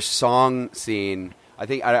Irish song scene. I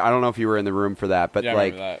think I don't know if you were in the room for that, but Yeah, I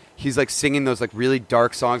like remember that. he's like singing those like really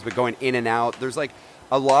dark songs, but going in and out. There's like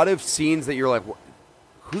a lot of scenes that you're like,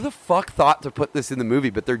 who the fuck thought to put this in the movie?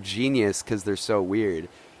 But they're genius because they're so weird.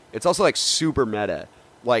 It's also like super meta.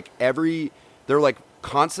 Like they're like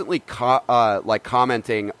constantly like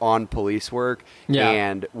commenting on police work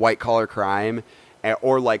and white collar crime.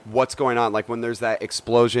 Or like what's going on, like when there's that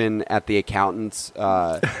explosion at the accountant's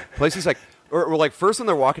place. He's like, or like first when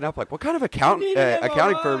they're walking up, like what kind of accounting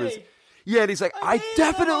firm is? Yeah, and he's like, I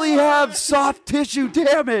definitely have soft tissue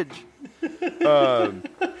damage.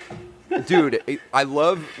 Dude, I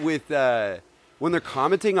love with when they're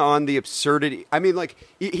commenting on the absurdity. I mean, like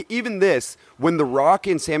even this, when The Rock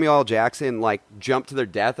and Samuel L. Jackson like jump to their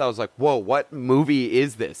death, I was like, whoa, what movie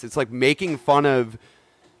is this? It's like making fun of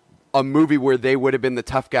a movie where they would have been the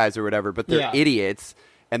tough guys or whatever, but they're idiots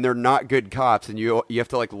and they're not good cops, and you have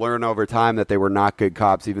to like learn over time that they were not good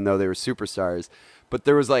cops, even though they were superstars. But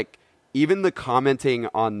there was like even the commenting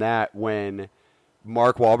on that when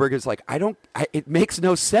Mark Wahlberg is like, it makes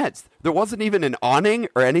no sense. There wasn't even an awning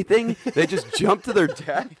or anything. They just jumped to their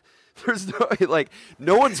death. There's no, like,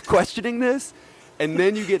 no one's questioning this. And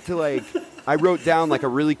then you get to like, I wrote down like a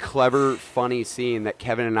really clever, funny scene that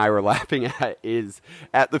Kevin and I were laughing at is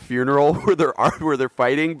at the funeral where they're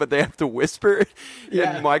fighting, but they have to whisper.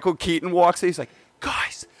 Yeah. And Michael Keaton walks in. He's like,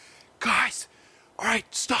 guys, all right,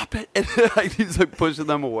 stop it. And like, he's like pushing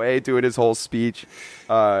them away, doing his whole speech.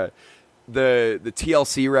 The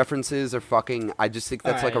TLC references are fucking. I just think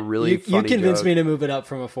that's like a really funny You convinced joke. me to move it up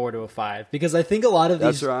from a 4 to a 5 because I think a lot of these.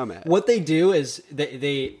 That's where I'm at. What they do is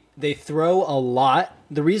they throw a lot.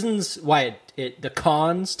 The reasons why the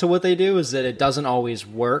cons to what they do is that it doesn't always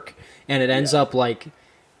work, and it ends up like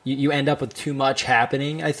you end up with too much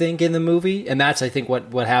happening. I think in the movie, and that's I think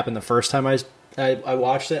what happened the first time I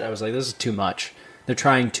watched it. I was like, this is too much. They're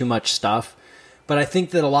trying too much stuff, but I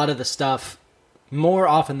think that a lot of the stuff. More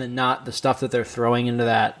often than not, the stuff that they're throwing into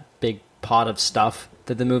that big pot of stuff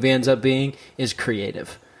that the movie ends up being is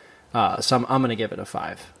creative. So I'm going to give it a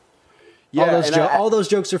 5. Yeah, all those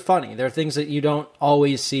jokes are funny. They're things that you don't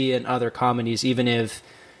always see in other comedies, even if,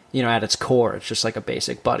 at its core, it's just like a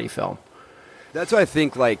basic buddy film. That's why I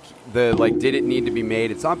think did it need to be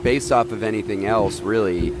made? It's not based off of anything else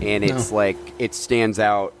really, and it's like it stands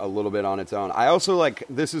out a little bit on its own. I also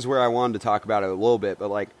this is where I wanted to talk about it a little bit,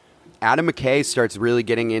 but Adam McKay starts really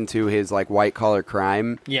getting into his like white collar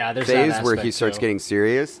crime there's phase that where he starts getting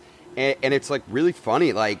serious, and it's like really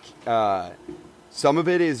funny. Some of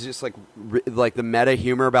it is just like the meta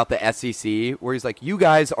humor about the SEC, where he's like, "You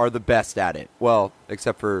guys are the best at it." Well,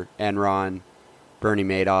 except for Enron, Bernie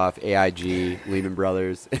Madoff, AIG, Lehman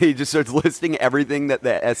Brothers. He just starts listing everything that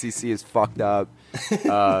the SEC is fucked up.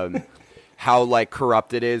 How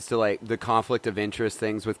corrupt it is to the conflict of interest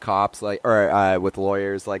things with cops or with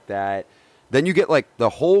lawyers like that. Then you get the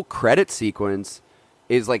whole credit sequence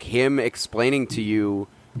is him explaining to you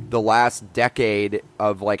the last decade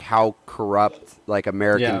of how corrupt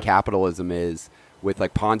American capitalism is with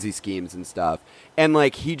Ponzi schemes and stuff. And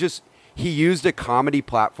he used a comedy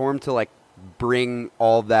platform to bring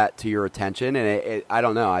all that to your attention. And I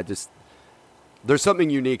don't know. There's something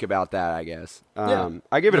unique about that, I guess.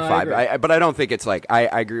 I give it a 5, but I don't think it's I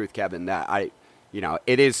agree with Kevin that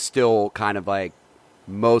it is still kind of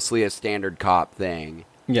mostly a standard cop thing.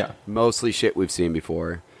 Yeah. Mostly shit we've seen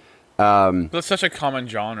before. But it's such a common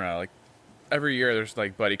genre. Every year there's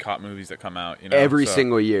buddy cop movies that come out, Every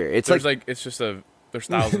single year. It's there's it's just there's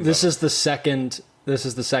thousands. This is the second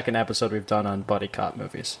episode we've done on buddy cop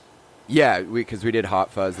movies. Yeah, because we did Hot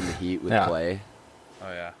Fuzz in the Heat with Clay.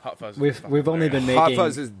 Oh yeah, Hot Fuzz. We've only been making Hot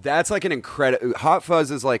Fuzz that's an incredible. Hot Fuzz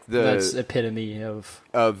is that's epitome of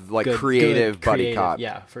good, creative buddy cop.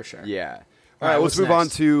 Yeah, for sure. Yeah. All right, let's move on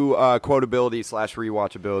to quotability /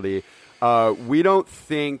 rewatchability. We don't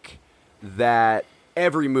think that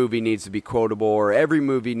every movie needs to be quotable or every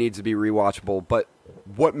movie needs to be rewatchable, but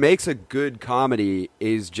what makes a good comedy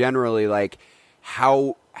is generally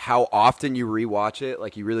how often you rewatch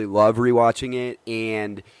it, you really love rewatching it,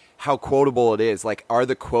 and how quotable it is. Are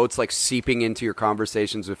the quotes seeping into your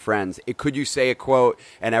conversations with friends? Could you say a quote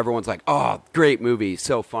and everyone's like, "Oh, great movie,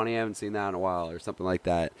 so funny, I haven't seen that in a while," or something like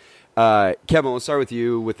that. Kevin, let's start with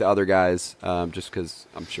you with the other guys, just because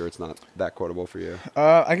I'm sure it's not that quotable for you.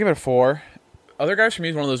 I give it a 4. Other Guys for me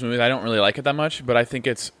is one of those movies I don't really like it that much, but I think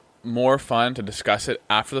it's more fun to discuss it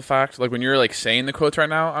after the fact. When you're saying the quotes right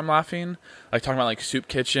now, I'm laughing. Talking about soup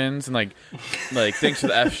kitchens and thanks to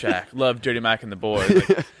the F Shack, love Dirty Mac and the boys.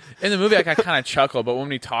 In the movie, I kind of chuckle, but when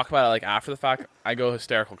we talk about it after the fact, I go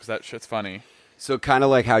hysterical because that shit's funny. So kind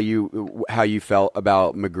of how you felt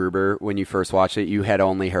about MacGruber when you first watched it. You had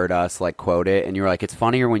only heard us quote it, and you were like, "It's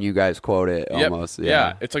funnier when you guys quote it." Yep. Almost,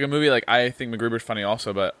 yeah. It's a movie I think MacGruber's funny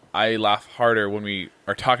also, but I laugh harder when we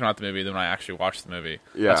are talking about the movie than when I actually watch the movie.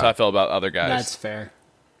 Yeah. That's how I feel about Other Guys. That's fair.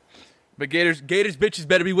 But Gators bitches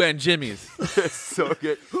better be wearing Jimmys. It's so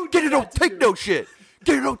good. Gator don't take no shit.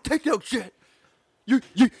 Gator don't take no shit. You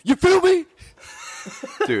feel me?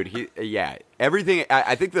 Dude, everything.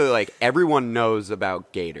 I think that everyone knows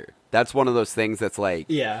about Gator. That's one of those things that's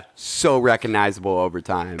so recognizable over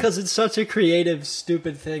time. Because it's such a creative,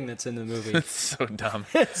 stupid thing that's in the movie. It's so dumb.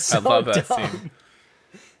 I love that scene.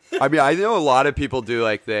 I mean, I know a lot of people do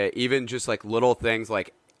even just little things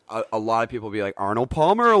a lot of people will be like, Arnold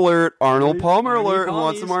Palmer alert, Arnold Palmer Arnie alert, who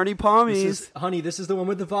wants some Arnie Palmies? Honey, this is the one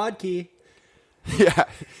with the vodka. Yeah.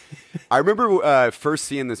 I remember first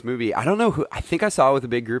seeing this movie. I don't know who. I think I saw it with a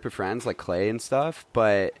big group of friends like Clay and stuff,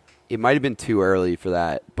 but it might have been too early for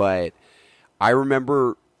that. But I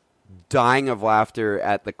remember dying of laughter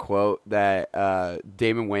at the quote that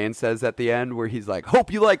Damon Wayans says at the end where he's like,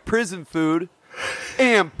 hope you like prison food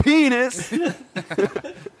and penis.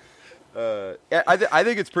 I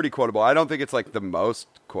think it's pretty quotable. I don't think it's like the most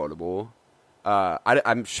quotable.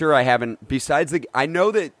 I'm sure I haven't. Besides I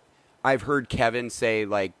know that I've heard Kevin say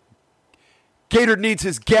like, "Gator needs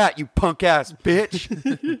his gat, you punk ass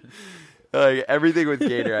bitch." Like everything with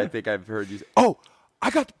Gator, I think I've heard you say, "Oh, I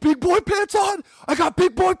got the big boy pants on. I got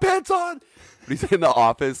big boy pants on." But he's in the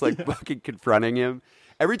office, like fucking confronting him.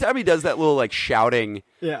 Every time he does that little like shouting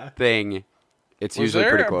thing, it's usually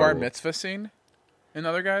pretty quotable. Was there a bar mitzvah scene in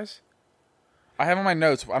Other Guys? I have on my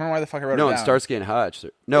notes. I don't know why the fuck I wrote it down. No, in Starsky and Hutch.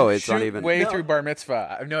 No, it's not even. Way through bar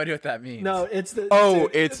mitzvah. I have no idea what that means. No, it's the.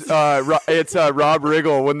 It's Rob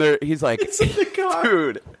Riggle when he's like, it's in the car.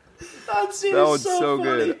 Dude, that scene that is was so funny.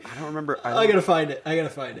 good. I don't remember. I gotta find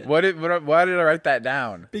it. Why did I write that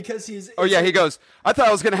down? Because he's. Oh yeah, he goes, I thought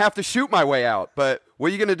I was gonna have to shoot my way out, but what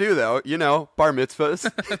are you gonna do though? You know, bar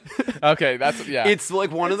mitzvahs. Okay, yeah. It's like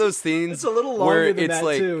one of those things. It's a little where longer than it's that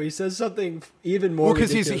like, too. He says something even more. Well, because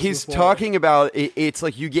he's talking about it's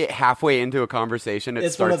like you get halfway into a conversation, it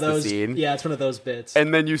It's starts one of those. the scene. Yeah, it's one of those bits.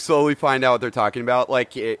 And then you slowly find out what they're talking about,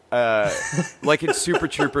 like like in Super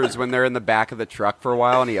Troopers when they're in the back of the truck for a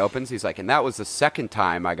while, and he opens. He's like, and that was the second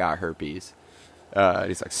time I got herpes.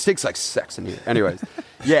 He's like, stinks like sex in here. Anyways,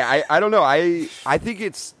 yeah, I don't know. I think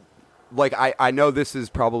it's like I know this is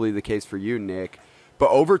probably the case for you, Nick, but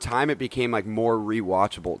over time it became like more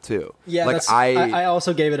rewatchable too. Yeah, like I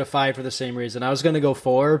also gave it a 5 for the same reason. I was going to go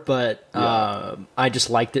 4, but I just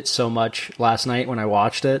liked it so much last night when I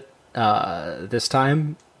watched it this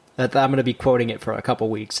time that I'm going to be quoting it for a couple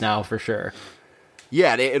weeks now for sure.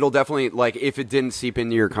 Yeah, it'll definitely, like, if it didn't seep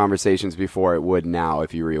into your conversations before, it would now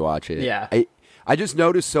if you rewatch it. Yeah. I just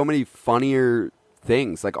noticed so many funnier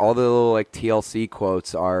things. Like, all the little, like, TLC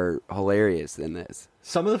quotes are hilarious in this.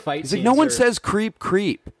 Some of the fight He's scenes like, no one says creep,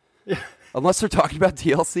 creep. Unless they're talking about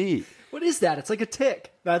TLC. What is that? It's like a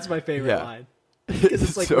tick. That's my favorite Yeah. line. Because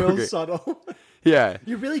it's like so real great. subtle. Yeah.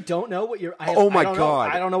 You really don't know what you're... Oh my I don't know.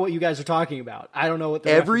 God. I don't know what you guys are talking about. I don't know what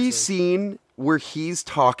the Every reference is. scene where he's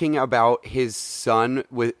talking about his son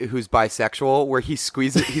who's bisexual, where he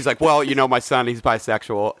squeezes, he's like, well, you know, my son, he's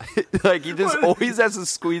bisexual. Like, he just always has to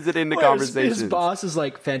squeeze it into conversations. His boss is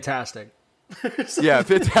like, fantastic. Yeah,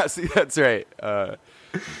 fantastic. That's right. Yeah,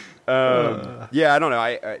 I don't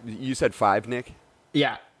know. You said 5, Nick?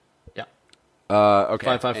 Yeah. Yeah. Okay.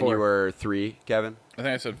 5, 5, and you 4. were 3, Kevin? I think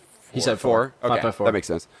I said 4. He said 4? 4. Okay, 5, 4. that makes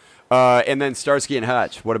sense. And then Starsky and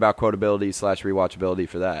Hutch. What about quotability / rewatchability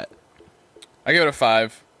for that? I give it a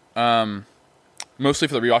 5. Mostly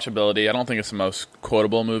for the rewatchability. I don't think it's the most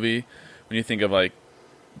quotable movie when you think of like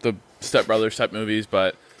the Step Brothers type movies,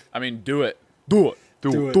 but I mean, do it. I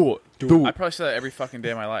probably say that every fucking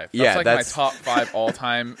day of my life. That's Yeah, like that's- my top 5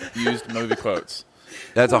 all-time used movie quotes.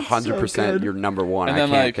 That's so 100% good. your number one. And I then,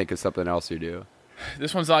 can't like- think of something else you do.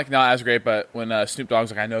 This one's not as great, but when Snoop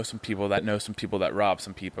Dogg's like, I know some people that know some people that rob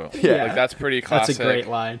some people. Yeah. Like, that's pretty classic. That's a great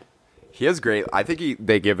line. He has great. I think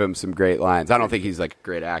they give him some great lines. I don't think he's like a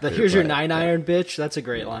great actor. Here's your but- 9-iron, bitch. That's a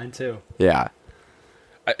great line, too. Yeah.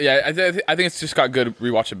 I think it's just got good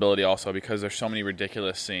rewatchability also because there's so many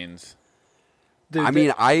ridiculous scenes. Dude, I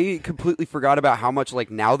mean, I completely forgot about how much,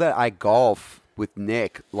 like, now that I golf with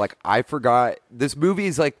Nick, like, I forgot. This movie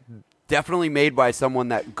is, like, definitely made by someone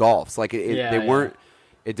that golfs. Like, Yeah, they yeah. weren't,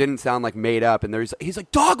 it didn't sound, like, made up. And he's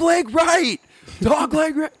like, dog leg right! Dog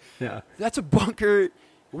leg right! Yeah. That's a bunker.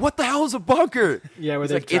 What the hell is a bunker? Yeah, where He's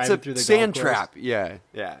they're like, it's driving a through the sand golf course. trap. Yeah,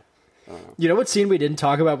 yeah. You know what scene we didn't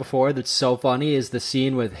talk about before that's so funny is the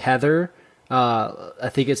scene with Heather. I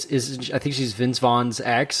think I think she's Vince Vaughn's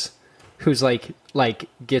ex, who's like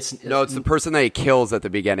gets. No, it's the person that he kills at the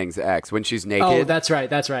beginning's ex when she's naked. Oh, that's right.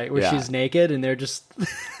 Where Yeah. she's naked and they're just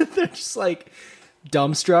like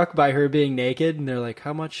dumbstruck by her being naked, and they're like,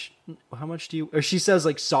 "How much do you?" Or she says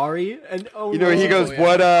like, "Sorry," and You know, he goes,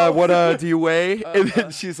 yeah. what do you weigh? And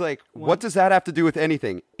then she's like, what does that have to do with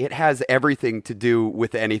anything? It has everything to do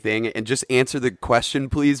with anything. And just answer the question,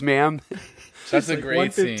 please, ma'am. That's a like, great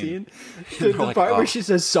 115. scene. The like, part oh. where she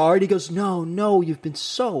says sorry, and he goes, "No, you've been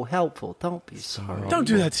so helpful. Don't be sorry." Don't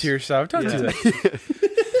do that to yourself. Don't do that.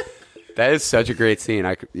 That is such a great scene.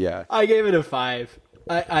 Yeah. I gave it a 5.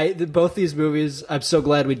 Both these movies, I'm so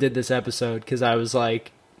glad we did this episode because I was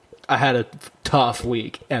like, I had a tough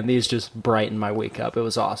week, and these just brightened my week up. It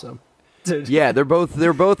was awesome. Dude. Yeah, they're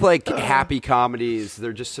both like happy comedies.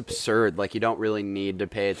 They're just absurd. Like, you don't really need to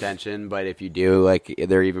pay attention, but if you do, like,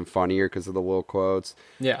 they're even funnier because of the little quotes.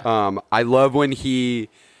 Yeah. I love when he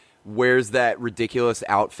wears that ridiculous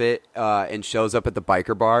outfit and shows up at the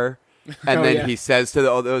biker bar, and then he says to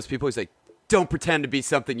all those people, he's like, "Don't pretend to be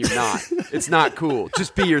something you're not. It's not cool.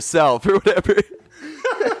 Just be yourself," or whatever.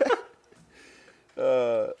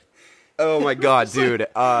 Oh my god, dude!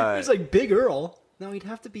 It's like Big Earl. No, he'd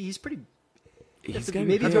have to be. He's pretty. He's to be gonna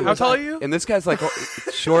maybe be- if it How was tall like- are you? And this guy's like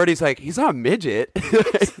short. He's like, he's not a midget. He's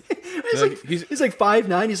like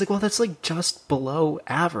 5'9". He's like, well, that's like just below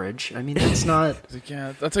average. I mean, that's not. It's like,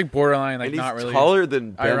 yeah, that's like borderline, like And he's not really taller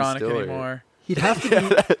than Ben ironic Stiller. anymore. He'd have to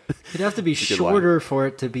be. He'd have to be good line. shorter for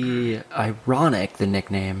it to be ironic. The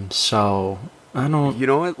nickname. So I don't. You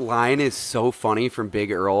know what line is so funny from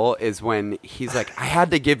Big Earl is when he's like, I had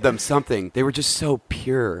to give them something. They were just so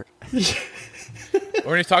pure. Or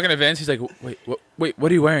when he's talking to Vince, he's like, wait,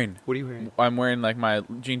 what are you wearing? What are you wearing? I'm wearing like my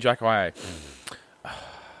jean jacket. Why?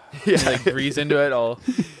 He like breathes into it all.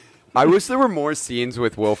 I wish there were more scenes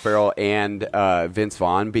with Will Ferrell and Vince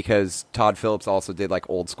Vaughn, because Todd Phillips also did like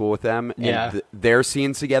Old School with them. Yeah. And their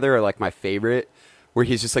scenes together are like my favorite, where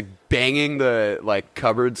he's just like banging the like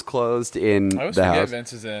cupboards closed in I always the forget house.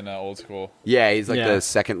 Vince is in Old School. Yeah, he's like Yeah. the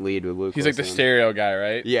second lead with Luke. He's like the Wilson. stereo guy,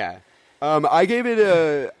 right? Yeah. I gave it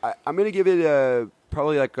a. I'm gonna give it a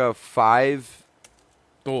probably like a 5.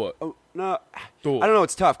 Do it. Oh, no, Do it. I don't know.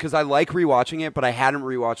 It's tough because I like rewatching it, but I hadn't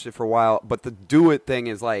rewatched it for a while. But the "do it" thing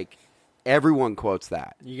is like everyone quotes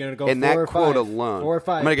that. You're gonna go and 4 that or quote 5? alone. 4 or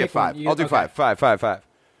 5? I'm gonna get Pick one. 5. I'll do okay. 5. 5.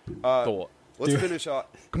 Do it. Let's finish off.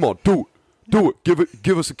 Come on, do it.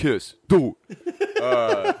 Give us a kiss. Do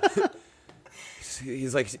it.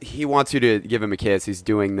 He's like, he wants you to give him a kiss. He's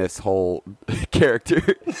doing this whole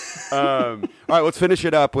character. All right, let's finish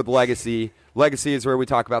it up with Legacy. Legacy is where we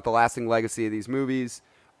talk about the lasting legacy of these movies.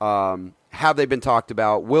 Have they been talked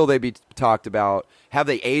about? Will they be talked about? Have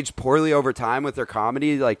they aged poorly over time with their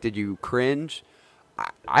comedy? Like, did you cringe?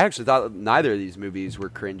 I actually thought neither of these movies were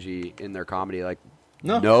cringy in their comedy. Like,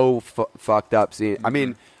 no fucked up scene. I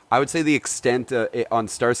mean, I would say the extent on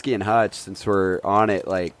Starsky and Hutch, since we're on it,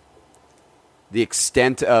 like, the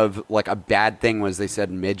extent of like a bad thing was they said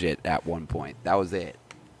midget at one point. That was it.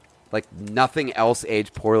 Like, nothing else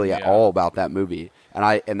aged poorly at all about that movie.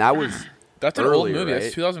 And that was That's an old earlier, movie. right?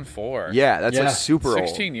 That's 2004. Yeah, that's Yeah. like super old.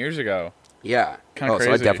 16 years ago. Yeah. Kinda So I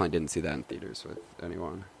crazy. definitely didn't see that in theaters with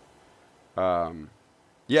anyone.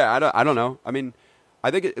 Yeah, I don't know. I mean,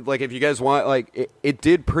 I think like if you guys want, like it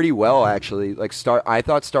did pretty well actually. Like I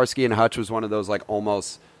thought Starsky and Hutch was one of those like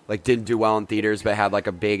almost like didn't do well in theaters but had like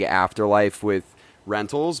a big afterlife with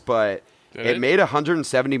rentals, but Did it it? made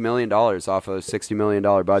 $170 million off a $60 million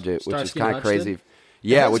budget, which is Starsky kind and of Hutch crazy. did?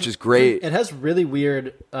 Yeah, It has- which is great. It has really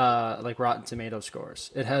weird like Rotten Tomato scores.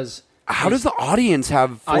 It has. How does the audience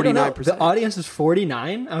have I don't know. 49%? The audience is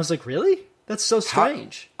 49. I was like, really? That's so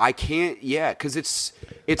strange. I can't, because it's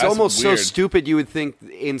That's almost weird. so stupid. You would think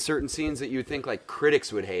in certain scenes that you would think like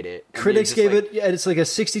critics would hate it. And Critics you just, gave like- it. Yeah, it's like a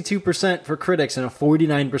 62% for critics and a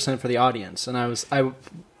 49% for the audience. And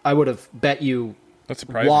I would have bet you That's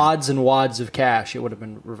surprising. wads and wads of cash. It would have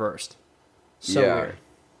been reversed. So Yeah. weird.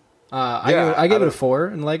 Yeah, I gave it a don't- 4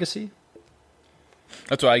 in Legacy.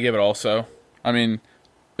 That's why I give it also. I mean,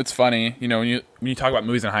 it's funny, you know, when you talk about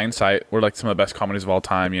movies in hindsight, we're like some of the best comedies of all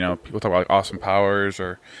time. You know, people talk about like Austin Powers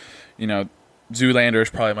or, you know, Zoolander is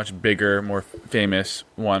probably a much bigger, more famous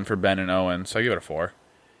one for Ben and Owen. So I give it a 4.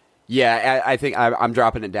 Yeah, I think I'm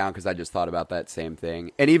dropping it down because I just thought about that same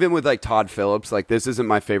thing. And even with like Todd Phillips, like this isn't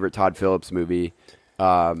my favorite Todd Phillips movie.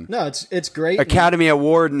 No, it's great. Academy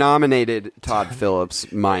Award nominated Todd Phillips,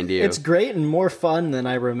 mind you. It's great and more fun than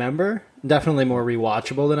I remember. Definitely more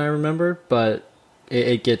rewatchable than I remember, but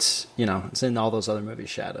it gets, it's in all those other movies'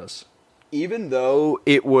 shadows. Even though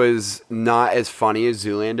it was not as funny as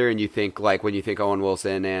Zoolander, and you think like when you think Owen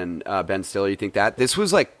Wilson and Ben Stiller, you think that this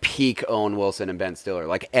was like peak Owen Wilson and Ben Stiller.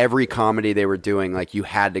 Like every comedy they were doing, like you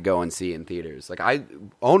had to go and see in theaters. Like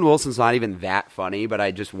Owen Wilson's not even that funny, but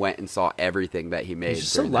I just went and saw everything that he made. He's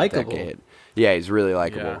just so during that likable. decade. Yeah, he's really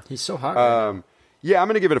likable. Yeah. He's so hot right now. Yeah, I'm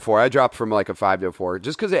gonna give it a 4. I dropped from like a 5 to a 4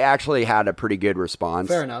 just because it actually had a pretty good response.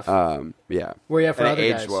 Fair enough. Yeah. Where you at for And it other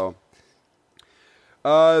aged guys? well.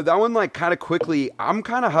 That one like kind of quickly. I'm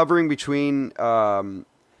kind of hovering between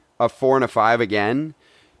a 4 and a 5 again,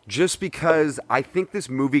 just because I think this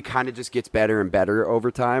movie kind of just gets better and better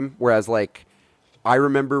over time. Whereas like I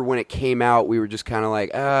remember when it came out, we were just kind of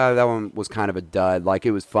like, that one was kind of a dud. Like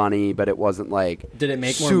it was funny, but it wasn't like Did it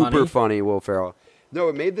make more super money? funny. Will Ferrell. No,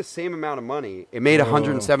 it made the same amount of money. It made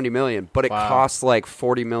 170 million, but it Wow. cost like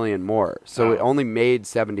 40 million more. So it only made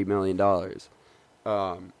 70 million dollars.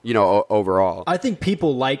 Overall. I think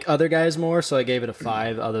people like Other Guys more, so I gave it a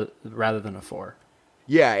 5 rather than a 4.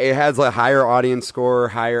 Yeah, it has a higher audience score,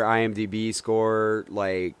 higher IMDb score.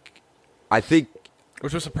 Like, I think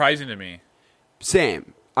Which was surprising to me.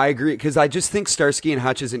 same. I agree because I just think Starsky and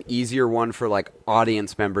Hutch is an easier one for like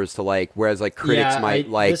audience members to like, whereas like critics might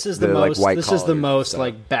like this is the like most white this is the collar most stuff.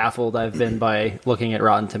 like baffled I've been by looking at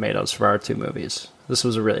Rotten Tomatoes for our 2 movies. This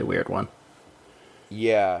was a really weird one.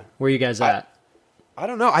 Yeah. Where are you guys at? I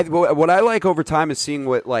don't know. What I like over time is seeing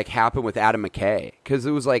what like happened with Adam McKay, because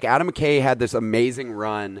it was like Adam McKay had this amazing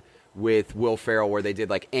run with Will Ferrell where they did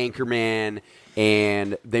like Anchorman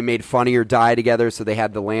and they made Funny or Die together. So they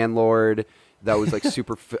had The Landlord that was like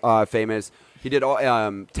super famous. He did all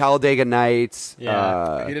Talladega Nights.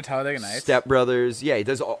 Yeah. He did Talladega Nights. Step Brothers. Yeah, he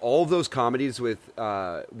does all of those comedies with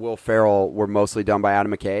Will Ferrell were mostly done by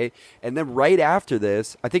Adam McKay. And then right after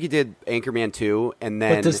this, I think he did Anchorman 2. And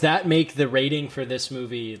then But does that make the rating for this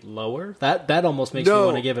movie lower? That almost makes me No.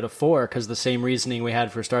 want to give it a 4 because the same reasoning we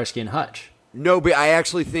had for Starsky and Hutch. No, but I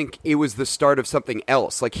actually think it was the start of something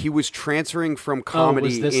else. Like he was transferring from comedy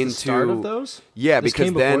was this into the start of those? Yeah, This because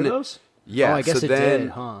came before then those? yeah, Oh, I guess so it then, did,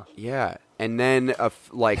 huh? Yeah, and then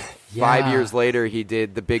 5 Yeah. years later, he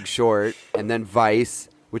did The Big Short, and then Vice,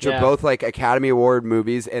 which Yeah. are both like Academy Award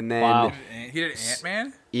movies, and then Wow. He did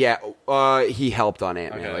Ant-Man? yeah, he helped on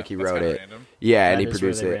Ant-Man, Okay, like he that's wrote kinda it. random. Yeah, and That he is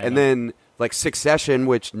produced really it, and random. then like Succession,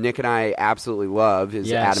 which Nick and I absolutely love, is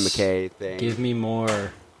Yes. Adam McKay thing. Give me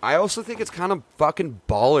more. I also think it's kind of fucking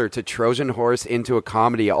baller to Trojan horse into a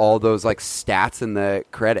comedy all those like stats in the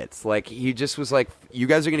credits. Like he just was like, "You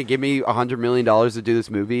guys are gonna give me $100 million to do this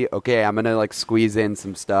movie? Okay, I'm gonna like squeeze in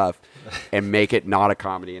some stuff and make it not a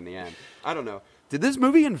comedy in the end." I don't know. Did this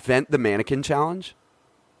movie invent the mannequin challenge?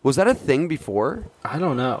 Was that a thing before? I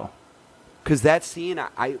don't know. Because that scene,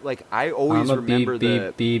 I always I'm a remember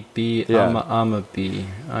the. B. Yeah. I'm a B.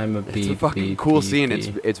 I'm a B. It's a fucking B, cool B, scene.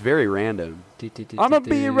 B. It's very random. I'm a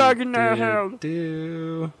bee rocking that house.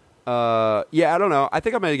 Do. Yeah, I don't know. I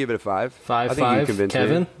think I'm gonna give it a 5. I think you 5. convinced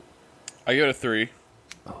Kevin. me. I give it a 3.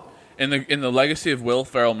 In the legacy of Will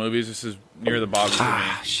Ferrell movies, this is near the bottom for me.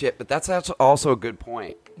 Ah, shit, but that's also a good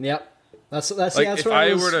point. Yep. That's Like, if where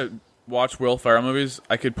I was. were to watch Will Ferrell movies,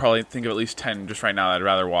 I could probably think of at least 10 just right now that I'd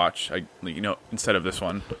rather watch, instead of this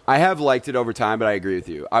one. I have liked it over time, but I agree with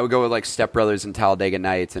you. I would go with like Step Brothers and Talladega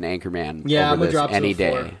Nights and Anchorman Yeah, over I'm gonna this drop to any a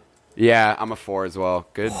 4. day. Yeah, I'm a 4 as well.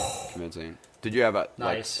 Good, convincing. Did you have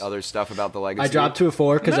Nice. other stuff about the legacy? I dropped to a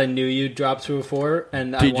 4 because I knew you'd drop to a 4,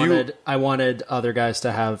 and I wanted Other Guys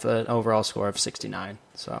to have an overall score of 69.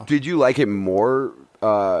 So Did you like it more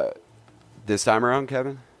this time around,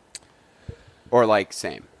 Kevin? Or like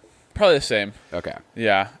same? Probably the same. Okay.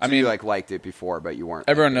 Yeah. I So mean, you liked it before, but you weren't.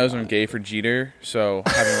 everyone thinking knows about I'm gay for Jeter, so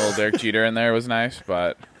having a little Derek Jeter in there was nice,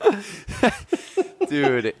 but it.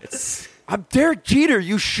 Dude. I'm Derek Jeter.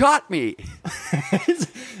 You shot me.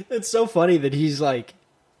 it's so funny that he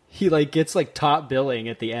gets like top billing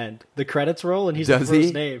at the end. The credits roll and he's Does the first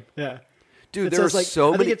he? name. Yeah. Dude, It there are says, like, so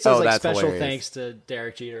I many. think it says like that's special hilarious. thanks to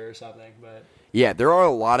Derek Jeter or something. But Yeah, there are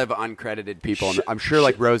a lot of uncredited people. And I'm sure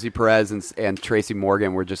like Rosie Perez and Tracy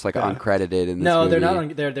Morgan were just like uncredited in this no, movie. they're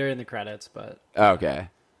not. They're in the credits. But Okay.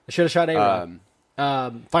 I should have shot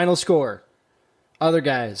A-Rod. Final score: Other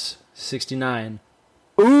Guys 69,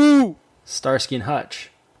 Ooh, Starsky and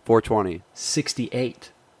Hutch 420.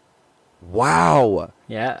 68. Wow.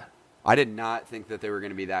 Yeah, I did not think that they were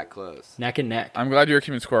going to be that close. neck and neck. I'm glad you were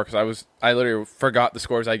keeping score because I literally forgot the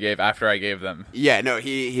scores I gave after I gave them. Yeah, no,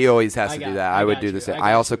 he always has to do that. I would do the same.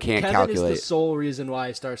 I also can't Kevin calculate. is the sole reason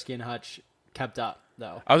why Starsky and Hutch kept up,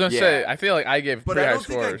 though. I was gonna Yeah. say I feel like I gave But pretty I high don't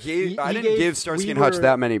think I scores. gave. I He didn't gave- give Starsky we and Hutch were-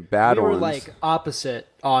 that many bad we were ones. like opposite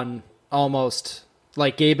on almost.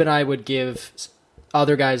 Like Gabe and I would give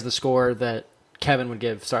Other Guys the score that Kevin would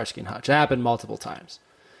give Starsky and Hutch. It happened multiple times.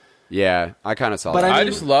 Yeah, I kind of saw But that. I I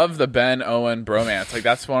mean- just love the Ben Owen bromance. Like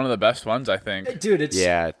that's one of the best ones I think. Dude, it's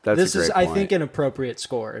Yeah, that's this a great is I point. think an appropriate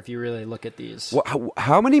score if you really look at these.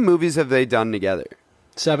 How many movies have they done together?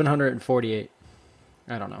 748.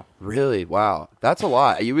 I don't know. Really? Wow, that's a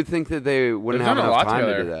lot. You would think that they wouldn't They've have done a enough lot time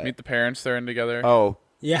together. to do that. Meet the Parents, they're in together. Oh,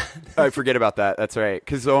 Yeah. I forget about that. That's right.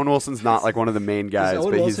 Because Owen Wilson's not like one of the main guys, Owen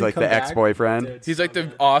but he's Wilson like come the back? ex-boyfriend. Dude, He's like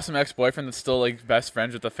the awesome ex-boyfriend that's still like best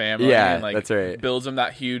friends with the family. Yeah, and, like, that's right. Builds him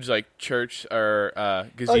that huge like church or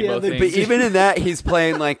gazebo they- thing. But even in that, he's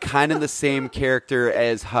playing like kind of the same character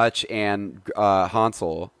as Hutch and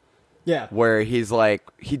Hansel, Yeah. where he's like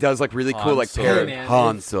he does like really cool like Hansel. parody. Hey, man,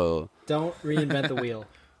 Hansel. Don't reinvent the wheel.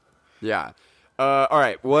 Yeah. All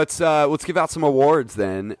right, let's give out some awards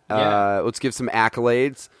then. Yeah. Let's give some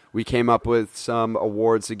accolades. We came up with some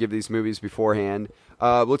awards to give these movies beforehand.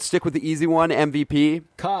 Let's stick with the easy one, MVP.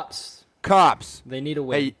 Cops. They need a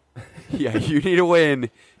win. Hey, yeah, you need a win.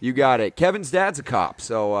 You got it. Kevin's dad's a cop,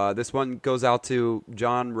 so this one goes out to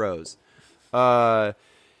John Rose. That's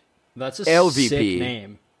a LVP. sick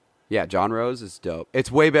name. Yeah, John Rose is dope. It's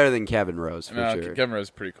way better than Kevin Rose, for sure. Kevin Rose is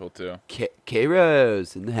pretty cool, too. K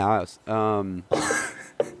Rose in the house.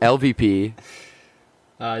 LVP.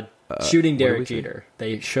 Shooting what do we Derek think? Jeter.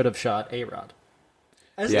 They should have shot A-Rod.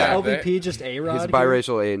 Isn't Yeah. the LVP just A-Rod? He's a here?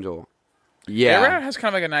 biracial angel. Yeah. A-Rod has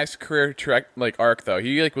kind of like a nice career arc, though.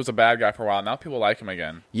 He was a bad guy for a while. Now people like him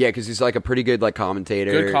again. Yeah, because he's like a pretty good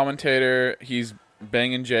commentator. Good commentator. He's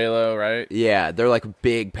banging J-Lo, right? Yeah, they're like a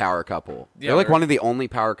big power couple. Yeah, they're like they're- one of the only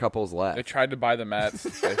power couples left. They tried to buy the Mets.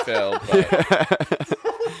 They failed. But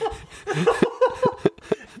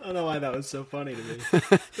I don't know why that was so funny to me. I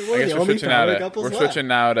guess we're switching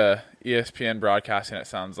now to ESPN broadcasting, it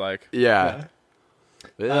sounds like. Yeah.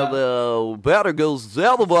 Well, the batter goes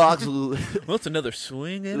out the box. What's another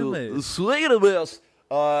swing and a miss? Swing and a miss.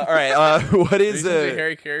 All right. What is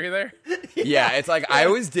Harry Carey there? Yeah, it's like I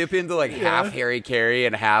always dip into like half Harry Carey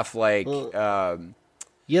and half like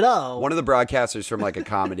You know. one of the broadcasters from like a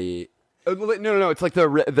comedy. No. It's like the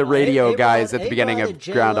radio guys at the beginning of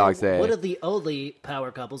Groundhog's Day. What are the only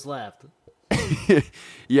power couples left?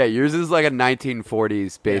 Yeah, yours is like a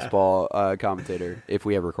 1940s baseball commentator, if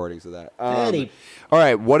we have recordings of that. All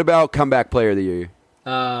right, what about comeback player of the year?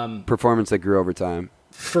 Performance that grew over time.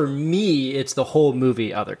 For me, it's the whole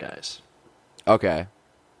movie Other Guys. Okay.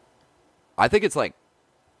 I think it's like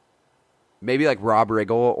maybe like Rob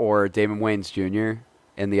Riggle or Damon Wayans Jr.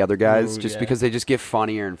 and the other guys, Ooh, just yeah. because they just get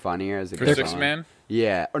funnier and funnier as it For goes Six on. Man?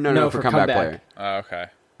 Yeah. Or no, No, for for comeback comeback. player. Oh, okay.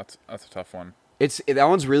 That's a tough one. That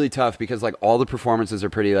one's really tough because like all the performances are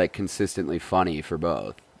pretty like consistently funny for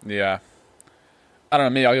both. Yeah. I don't know.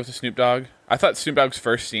 Maybe I'll give it to Snoop Dogg. I thought Snoop Dogg's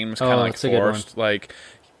first scene was kind of like that's a good one. forced. Like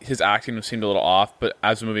his acting seemed a little off, but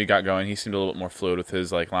as the movie got going, he seemed a little bit more fluid with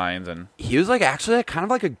his like lines. And He was like actually kind of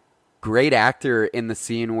like a great actor in the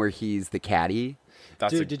scene where he's the caddy.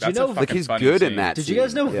 that's Dude, a, did that's you a know- fucking Like he's funny good in scene. that. Did you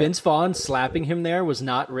guys know scene. Yeah. Vince Vaughn slapping him there was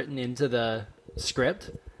not written into the script?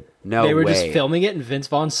 No They were way. just filming it, and Vince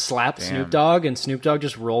Vaughn slapped Damn. Snoop Dogg, and Snoop Dogg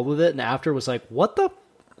just rolled with it, and after was like, what the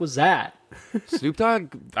was that? Snoop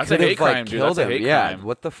Dogg. That's could a hate have, like, crime, dude. killed That's a him. hate Yeah. crime.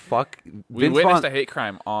 What the fuck? We Vince witnessed Vaughn- a hate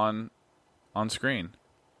crime on screen.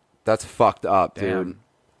 That's fucked up, Damn.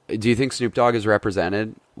 dude. Do you think Snoop Dogg is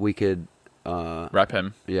represented? We could, Rep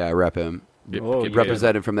him. rep him. Oh, Get yeah.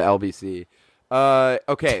 Represented from the LBC.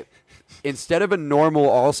 Okay. Instead of a normal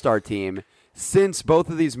all-star team, since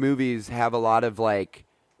both of these movies have a lot of like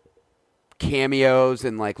cameos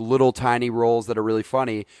and like little tiny roles that are really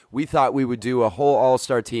funny, we thought we would do a whole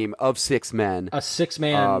all-star team of 6 men. A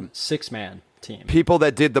six-man team. People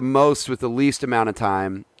that did the most with the least amount of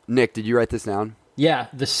time. Nick, did you write this down? Yeah,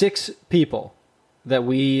 the 6 people that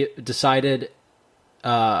we decided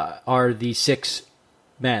are the 6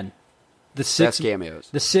 men. The 6 Best cameos.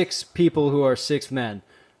 The 6 people who are 6 men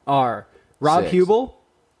are Rob 6. Hubel,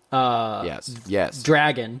 Yes.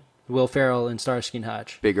 Dragon, Will Ferrell, and Starsky and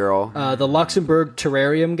Hutch. Big Earl. The Luxembourg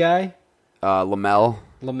terrarium guy, Lamel.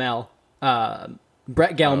 Lamel.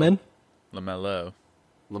 Brett Gelman. LaMelo.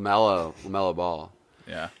 LaMelo Ball.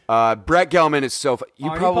 Yeah. Brett Gelman is so.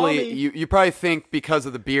 You Arnie probably Palmy. you probably think because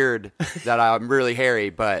of the beard that I'm really hairy,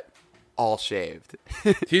 but all shaved.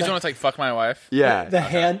 He's the one that's like, fuck my wife. Yeah, The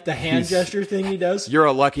hand gesture thing he does. you're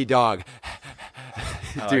a lucky dog,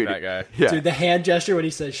 I dude. like that guy. Yeah. Dude, the hand gesture when he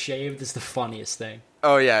says shaved is the funniest thing.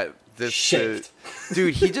 Oh yeah. This Shaved.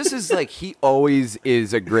 dude. He just is like he always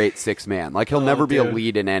is a great 6 man. Like he'll never be a dude.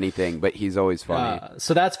 lead in anything, but he's always funny.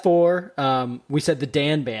 So that's 4. We said the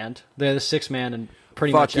Dan Band. They're the 6 man and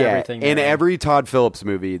pretty Fuck much yeah! everything. In they're every Todd Phillips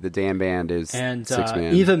movie, the Dan Band is and 6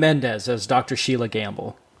 man. Eva Mendes as Dr. Sheila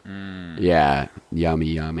Gamble. Yeah,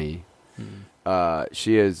 yummy.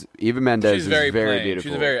 She is. Eva Mendes She's is very plain. beautiful.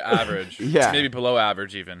 She's very average. Yeah. Maybe below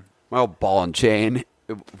average even. Well, ball and chain.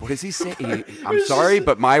 What does he say? I'm sorry,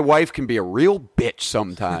 but my wife can be a real bitch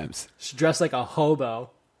sometimes. She's dressed like a hobo.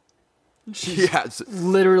 She's Yeah, it's-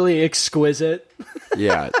 literally exquisite.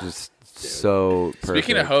 yeah, just so perfect.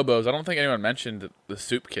 Speaking of hobos, I don't think anyone mentioned the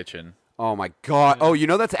soup kitchen. Oh my god! Oh, you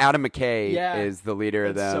know that's Adam McKay Yeah. is the leader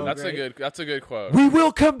of That's them. so That's great. a good quote. We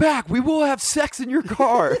will come back. We will have sex in your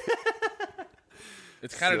car.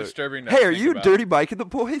 It's kind of disturbing. To Hey, are think you about. dirty biking the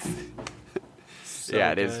boys?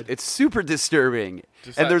 Yeah, it is. good. It's super disturbing.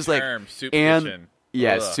 Just and that there's term, like soup and kitchen.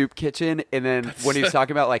 yeah, Ugh. soup kitchen. And then when he's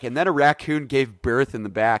talking about like, and then a raccoon gave birth in the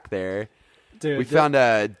back there. Dude, We found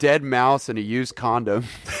a dead mouse and a used condom.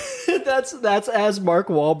 that's as Mark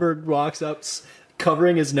Wahlberg walks up,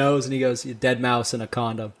 covering his nose, and he goes, "You dead mouse and a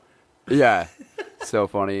condom." Yeah, so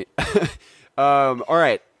funny. All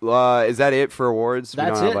right, is that it for awards? We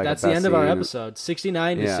That's don't it. have, like, a That's the best end of our scene. episode.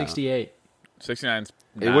 69 to Yeah. 68. 69's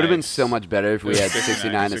It would have been nice. so much better if we had 69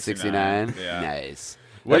 69 to to 69. Yeah. Nice.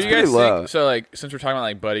 What That's do you guys pretty low. think? So, like, since we're talking about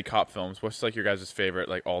like buddy cop films, what's like your guys' favorite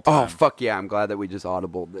like all time Oh, fuck yeah. I'm glad that we just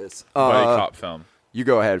audibled this. buddy cop film? You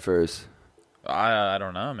go ahead first. I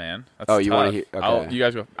don't know, man. That's Oh, you wanna tough. hear- okay. You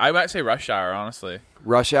guys go. I might say Rush Hour, honestly.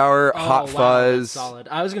 Rush Hour, Oh, Hot wow, that's Fuzz. solid.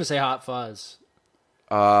 I was going to say Hot Fuzz.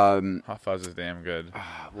 Hot Fuzz is damn good.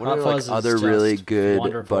 What Hot are Fuzz like is other just really good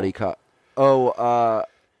wonderful. buddy cop? Oh,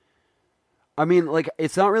 I mean, like,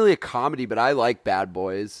 it's not really a comedy, but I like Bad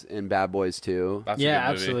Boys and Bad Boys 2. That's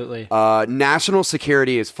Yeah, a good movie. absolutely. National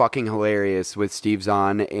Security is fucking hilarious with Steve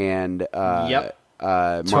Zahn and Yep.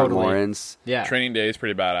 Martin Totally. Lawrence. Yeah. Training Day is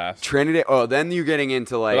pretty badass. Trinity. Oh, then you're getting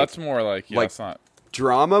into But like that's more like like- that's not.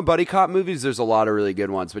 drama buddy cop movies. There's a lot of really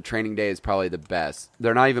good ones, but Training Day is probably the best.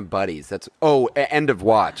 They're not even buddies. That's End of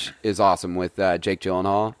Watch is awesome with Jake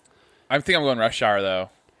Gyllenhaal. I think I'm going Rush Hour though.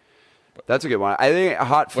 That's a good one. I think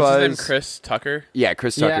Hot Fuzz. What's his name? Chris Tucker. Yeah,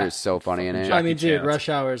 Chris Tucker Yeah. is so funny in it. Jackie I mean, dude, Chan. Rush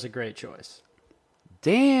Hour is a great choice.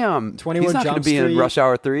 Damn, 21 he's not going to Jump be in Street. Rush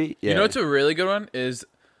Hour 3. Yeah. You know what's a really good one is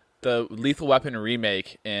the Lethal Weapon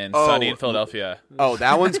remake in Oh. Sunny in Philadelphia. Oh,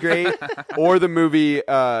 that one's great. Or the movie.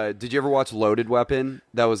 Did you ever watch Loaded Weapon?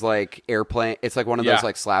 That was like airplane. It's like one of those Yeah,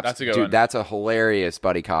 like slaps. that's a good Dude, one. that's a hilarious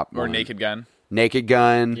buddy cop. Or one. Naked Gun. Naked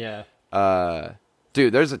Gun. Yeah.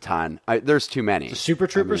 Dude, there's a ton. There's too many. The Super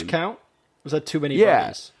Troopers I mean, count? Was that too many Yeah.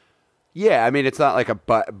 buddies? Yeah, I mean it's not like a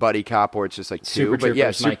buddy cop where it's just like two, Super but yeah,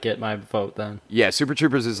 Troopers might get my vote then. yeah, Super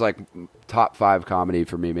Troopers is like top 5 comedy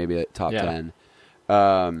for me, maybe like top Yeah.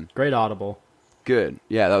 10. Great audible. Good.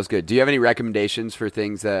 Yeah, that was good. Do you have any recommendations for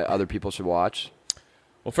things that other people should watch?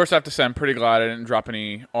 Well, first I have to say I'm pretty glad I didn't drop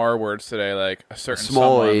any R words today, like a certain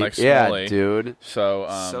Smalley, someone, like yeah, Smalley. dude. So,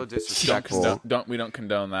 So disrespectful. we don't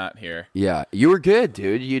condone that here. Yeah, you were good,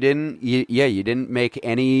 dude. You didn't make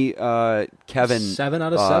any Kevin 7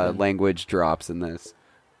 out of 7. language drops in this.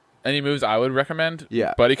 Any movies I would recommend?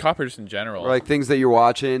 Yeah. Buddy cop or just in general? Or like things that you're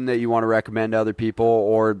watching that you want to recommend to other people,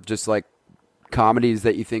 or just like comedies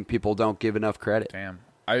that you think people don't give enough credit. Damn.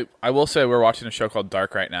 I will say we're watching a show called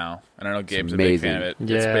Dark right now, and I know Gabe's a big amazing. fan of it.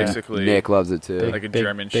 Yeah. It's basically Nick loves it too. like a Big-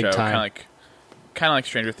 German big show, time. kind of like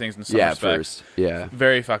Stranger Things in some yeah, at respects. first. Yeah.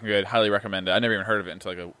 Very fucking good. Highly recommend it. I never even heard of it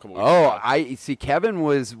until like a couple weeks Oh, ago. I see. Kevin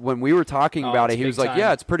was when we were talking Oh, about it's it. He big was like, time.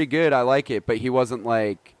 "Yeah, it's pretty good. I like it," but he wasn't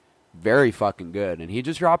like very fucking good. And he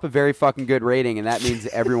just dropped a very fucking good rating, and that means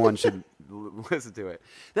everyone should listen to it.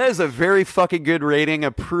 That is a very fucking good rating,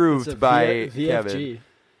 approved It's a by VFG. Kevin.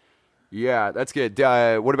 Yeah, that's good.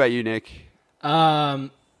 What about you, Nick? I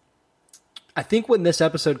think when this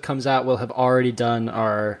episode comes out, we'll have already done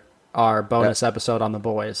our bonus episode on The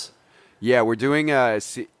Boys. Yeah, we're doing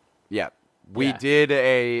we Yeah. did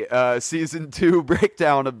a season 2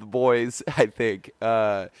 breakdown of The Boys. I think.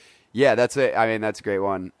 Yeah, that's it. I mean, that's a great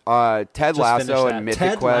one. Ted Just Lasso finished that. and Mythic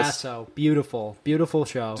Ted Quest. Lasso, beautiful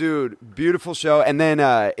show. Dude, beautiful show. And then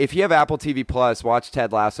if you have Apple TV Plus, watch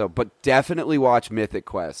Ted Lasso, but definitely watch Mythic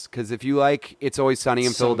Quest, because if you like It's Always Sunny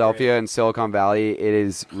in So Philadelphia great. and Silicon Valley, it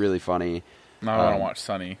is really funny. Now I want to watch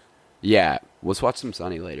Sunny. Yeah, let's watch some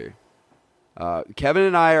Sunny later. Kevin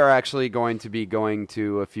and I are actually going to be going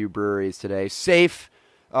to a few breweries today. Safe.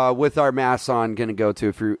 With our masks on, going to go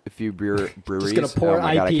to a few breweries. Just gonna pour Oh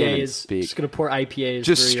my God, I can't even IPAs. speak. Just gonna pour IPAs.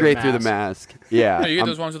 Just through straight your through the mask. mask. Yeah, No, you get I'm-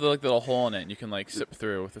 those ones with the little hole in it. And you can like sip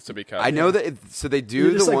through with a sippy cup. I know that. So they do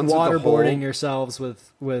You're the just like ones with the hole. waterboarding yourselves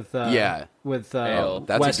with Yeah. with Ale.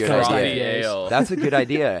 That's a West good Coast idea. IPAs. Ale. That's a good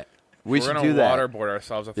idea. We We're should gonna do that. waterboard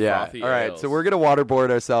ourselves with Yeah. frothy All right. ales. So we're gonna waterboard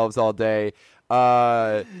ourselves all day.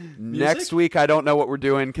 Next week, I don't know what we're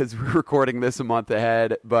doing because we're recording this a month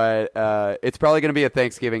ahead, but it's probably gonna be a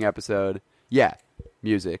Thanksgiving episode. Yeah,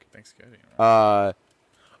 music. Thanksgiving. Uh,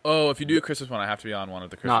 if you do a Christmas one, I have to be on one of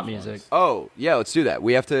the Christmas Not music. ones. Oh, yeah, let's do that.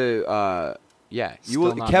 We have to. Yeah, you Still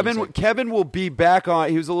will. not Kevin. music. Kevin will be back on.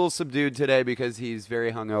 He was a little subdued today because he's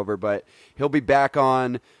very hungover, but he'll be back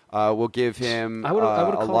on. We'll give him I would have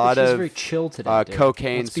a called lot it. She's of very chill today. Dude.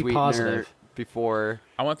 cocaine Let's be sweetener positive. before.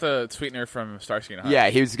 I want the sweetener from Starsky and Hutch. Yeah,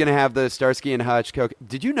 he was gonna have the Starsky and Hutch Coke.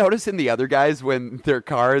 Did you notice in the other guys when their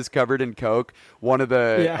car is covered in Coke, one of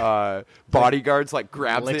the Yeah. bodyguards like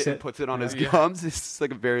grabs Licks it and it. puts it on his Yeah. gums? It's just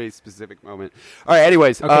like a very specific moment. All right.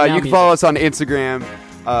 Anyways, Okay, now you can music. follow us on Instagram,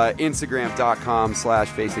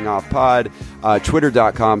 Instagram.com/facingoffpod,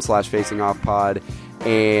 Twitter.com/facingoffpod,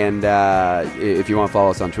 and if you want to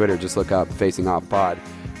follow us on Twitter, just look up Facing Off Pod.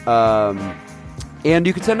 And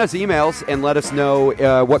you can send us emails and let us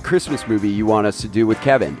know what Christmas movie you want us to do with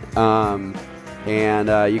Kevin. And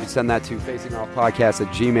you can send that to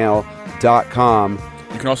facingoffpodcast@gmail.com.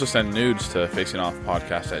 You can also send nudes to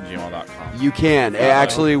facingoffpodcast@gmail.com. You can.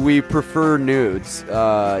 Actually, we prefer nudes.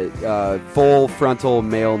 Full frontal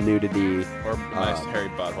male nudity. Or nice hairy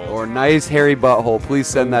butthole. Or nice hairy butthole. Please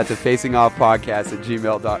send that to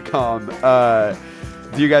facingoffpodcast@gmail.com.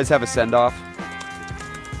 Do you guys have a send-off?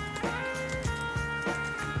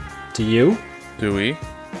 To you? Do we?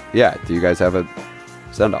 Yeah. Do you guys have a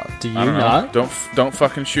send-off? Do you I don't know. not? Don't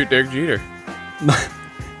fucking shoot Derek Jeter.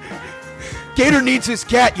 Gator needs his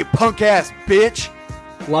cat, you punk-ass bitch!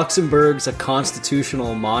 Luxembourg's a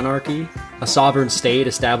constitutional monarchy, a sovereign state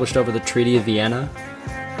established over the Treaty of Vienna.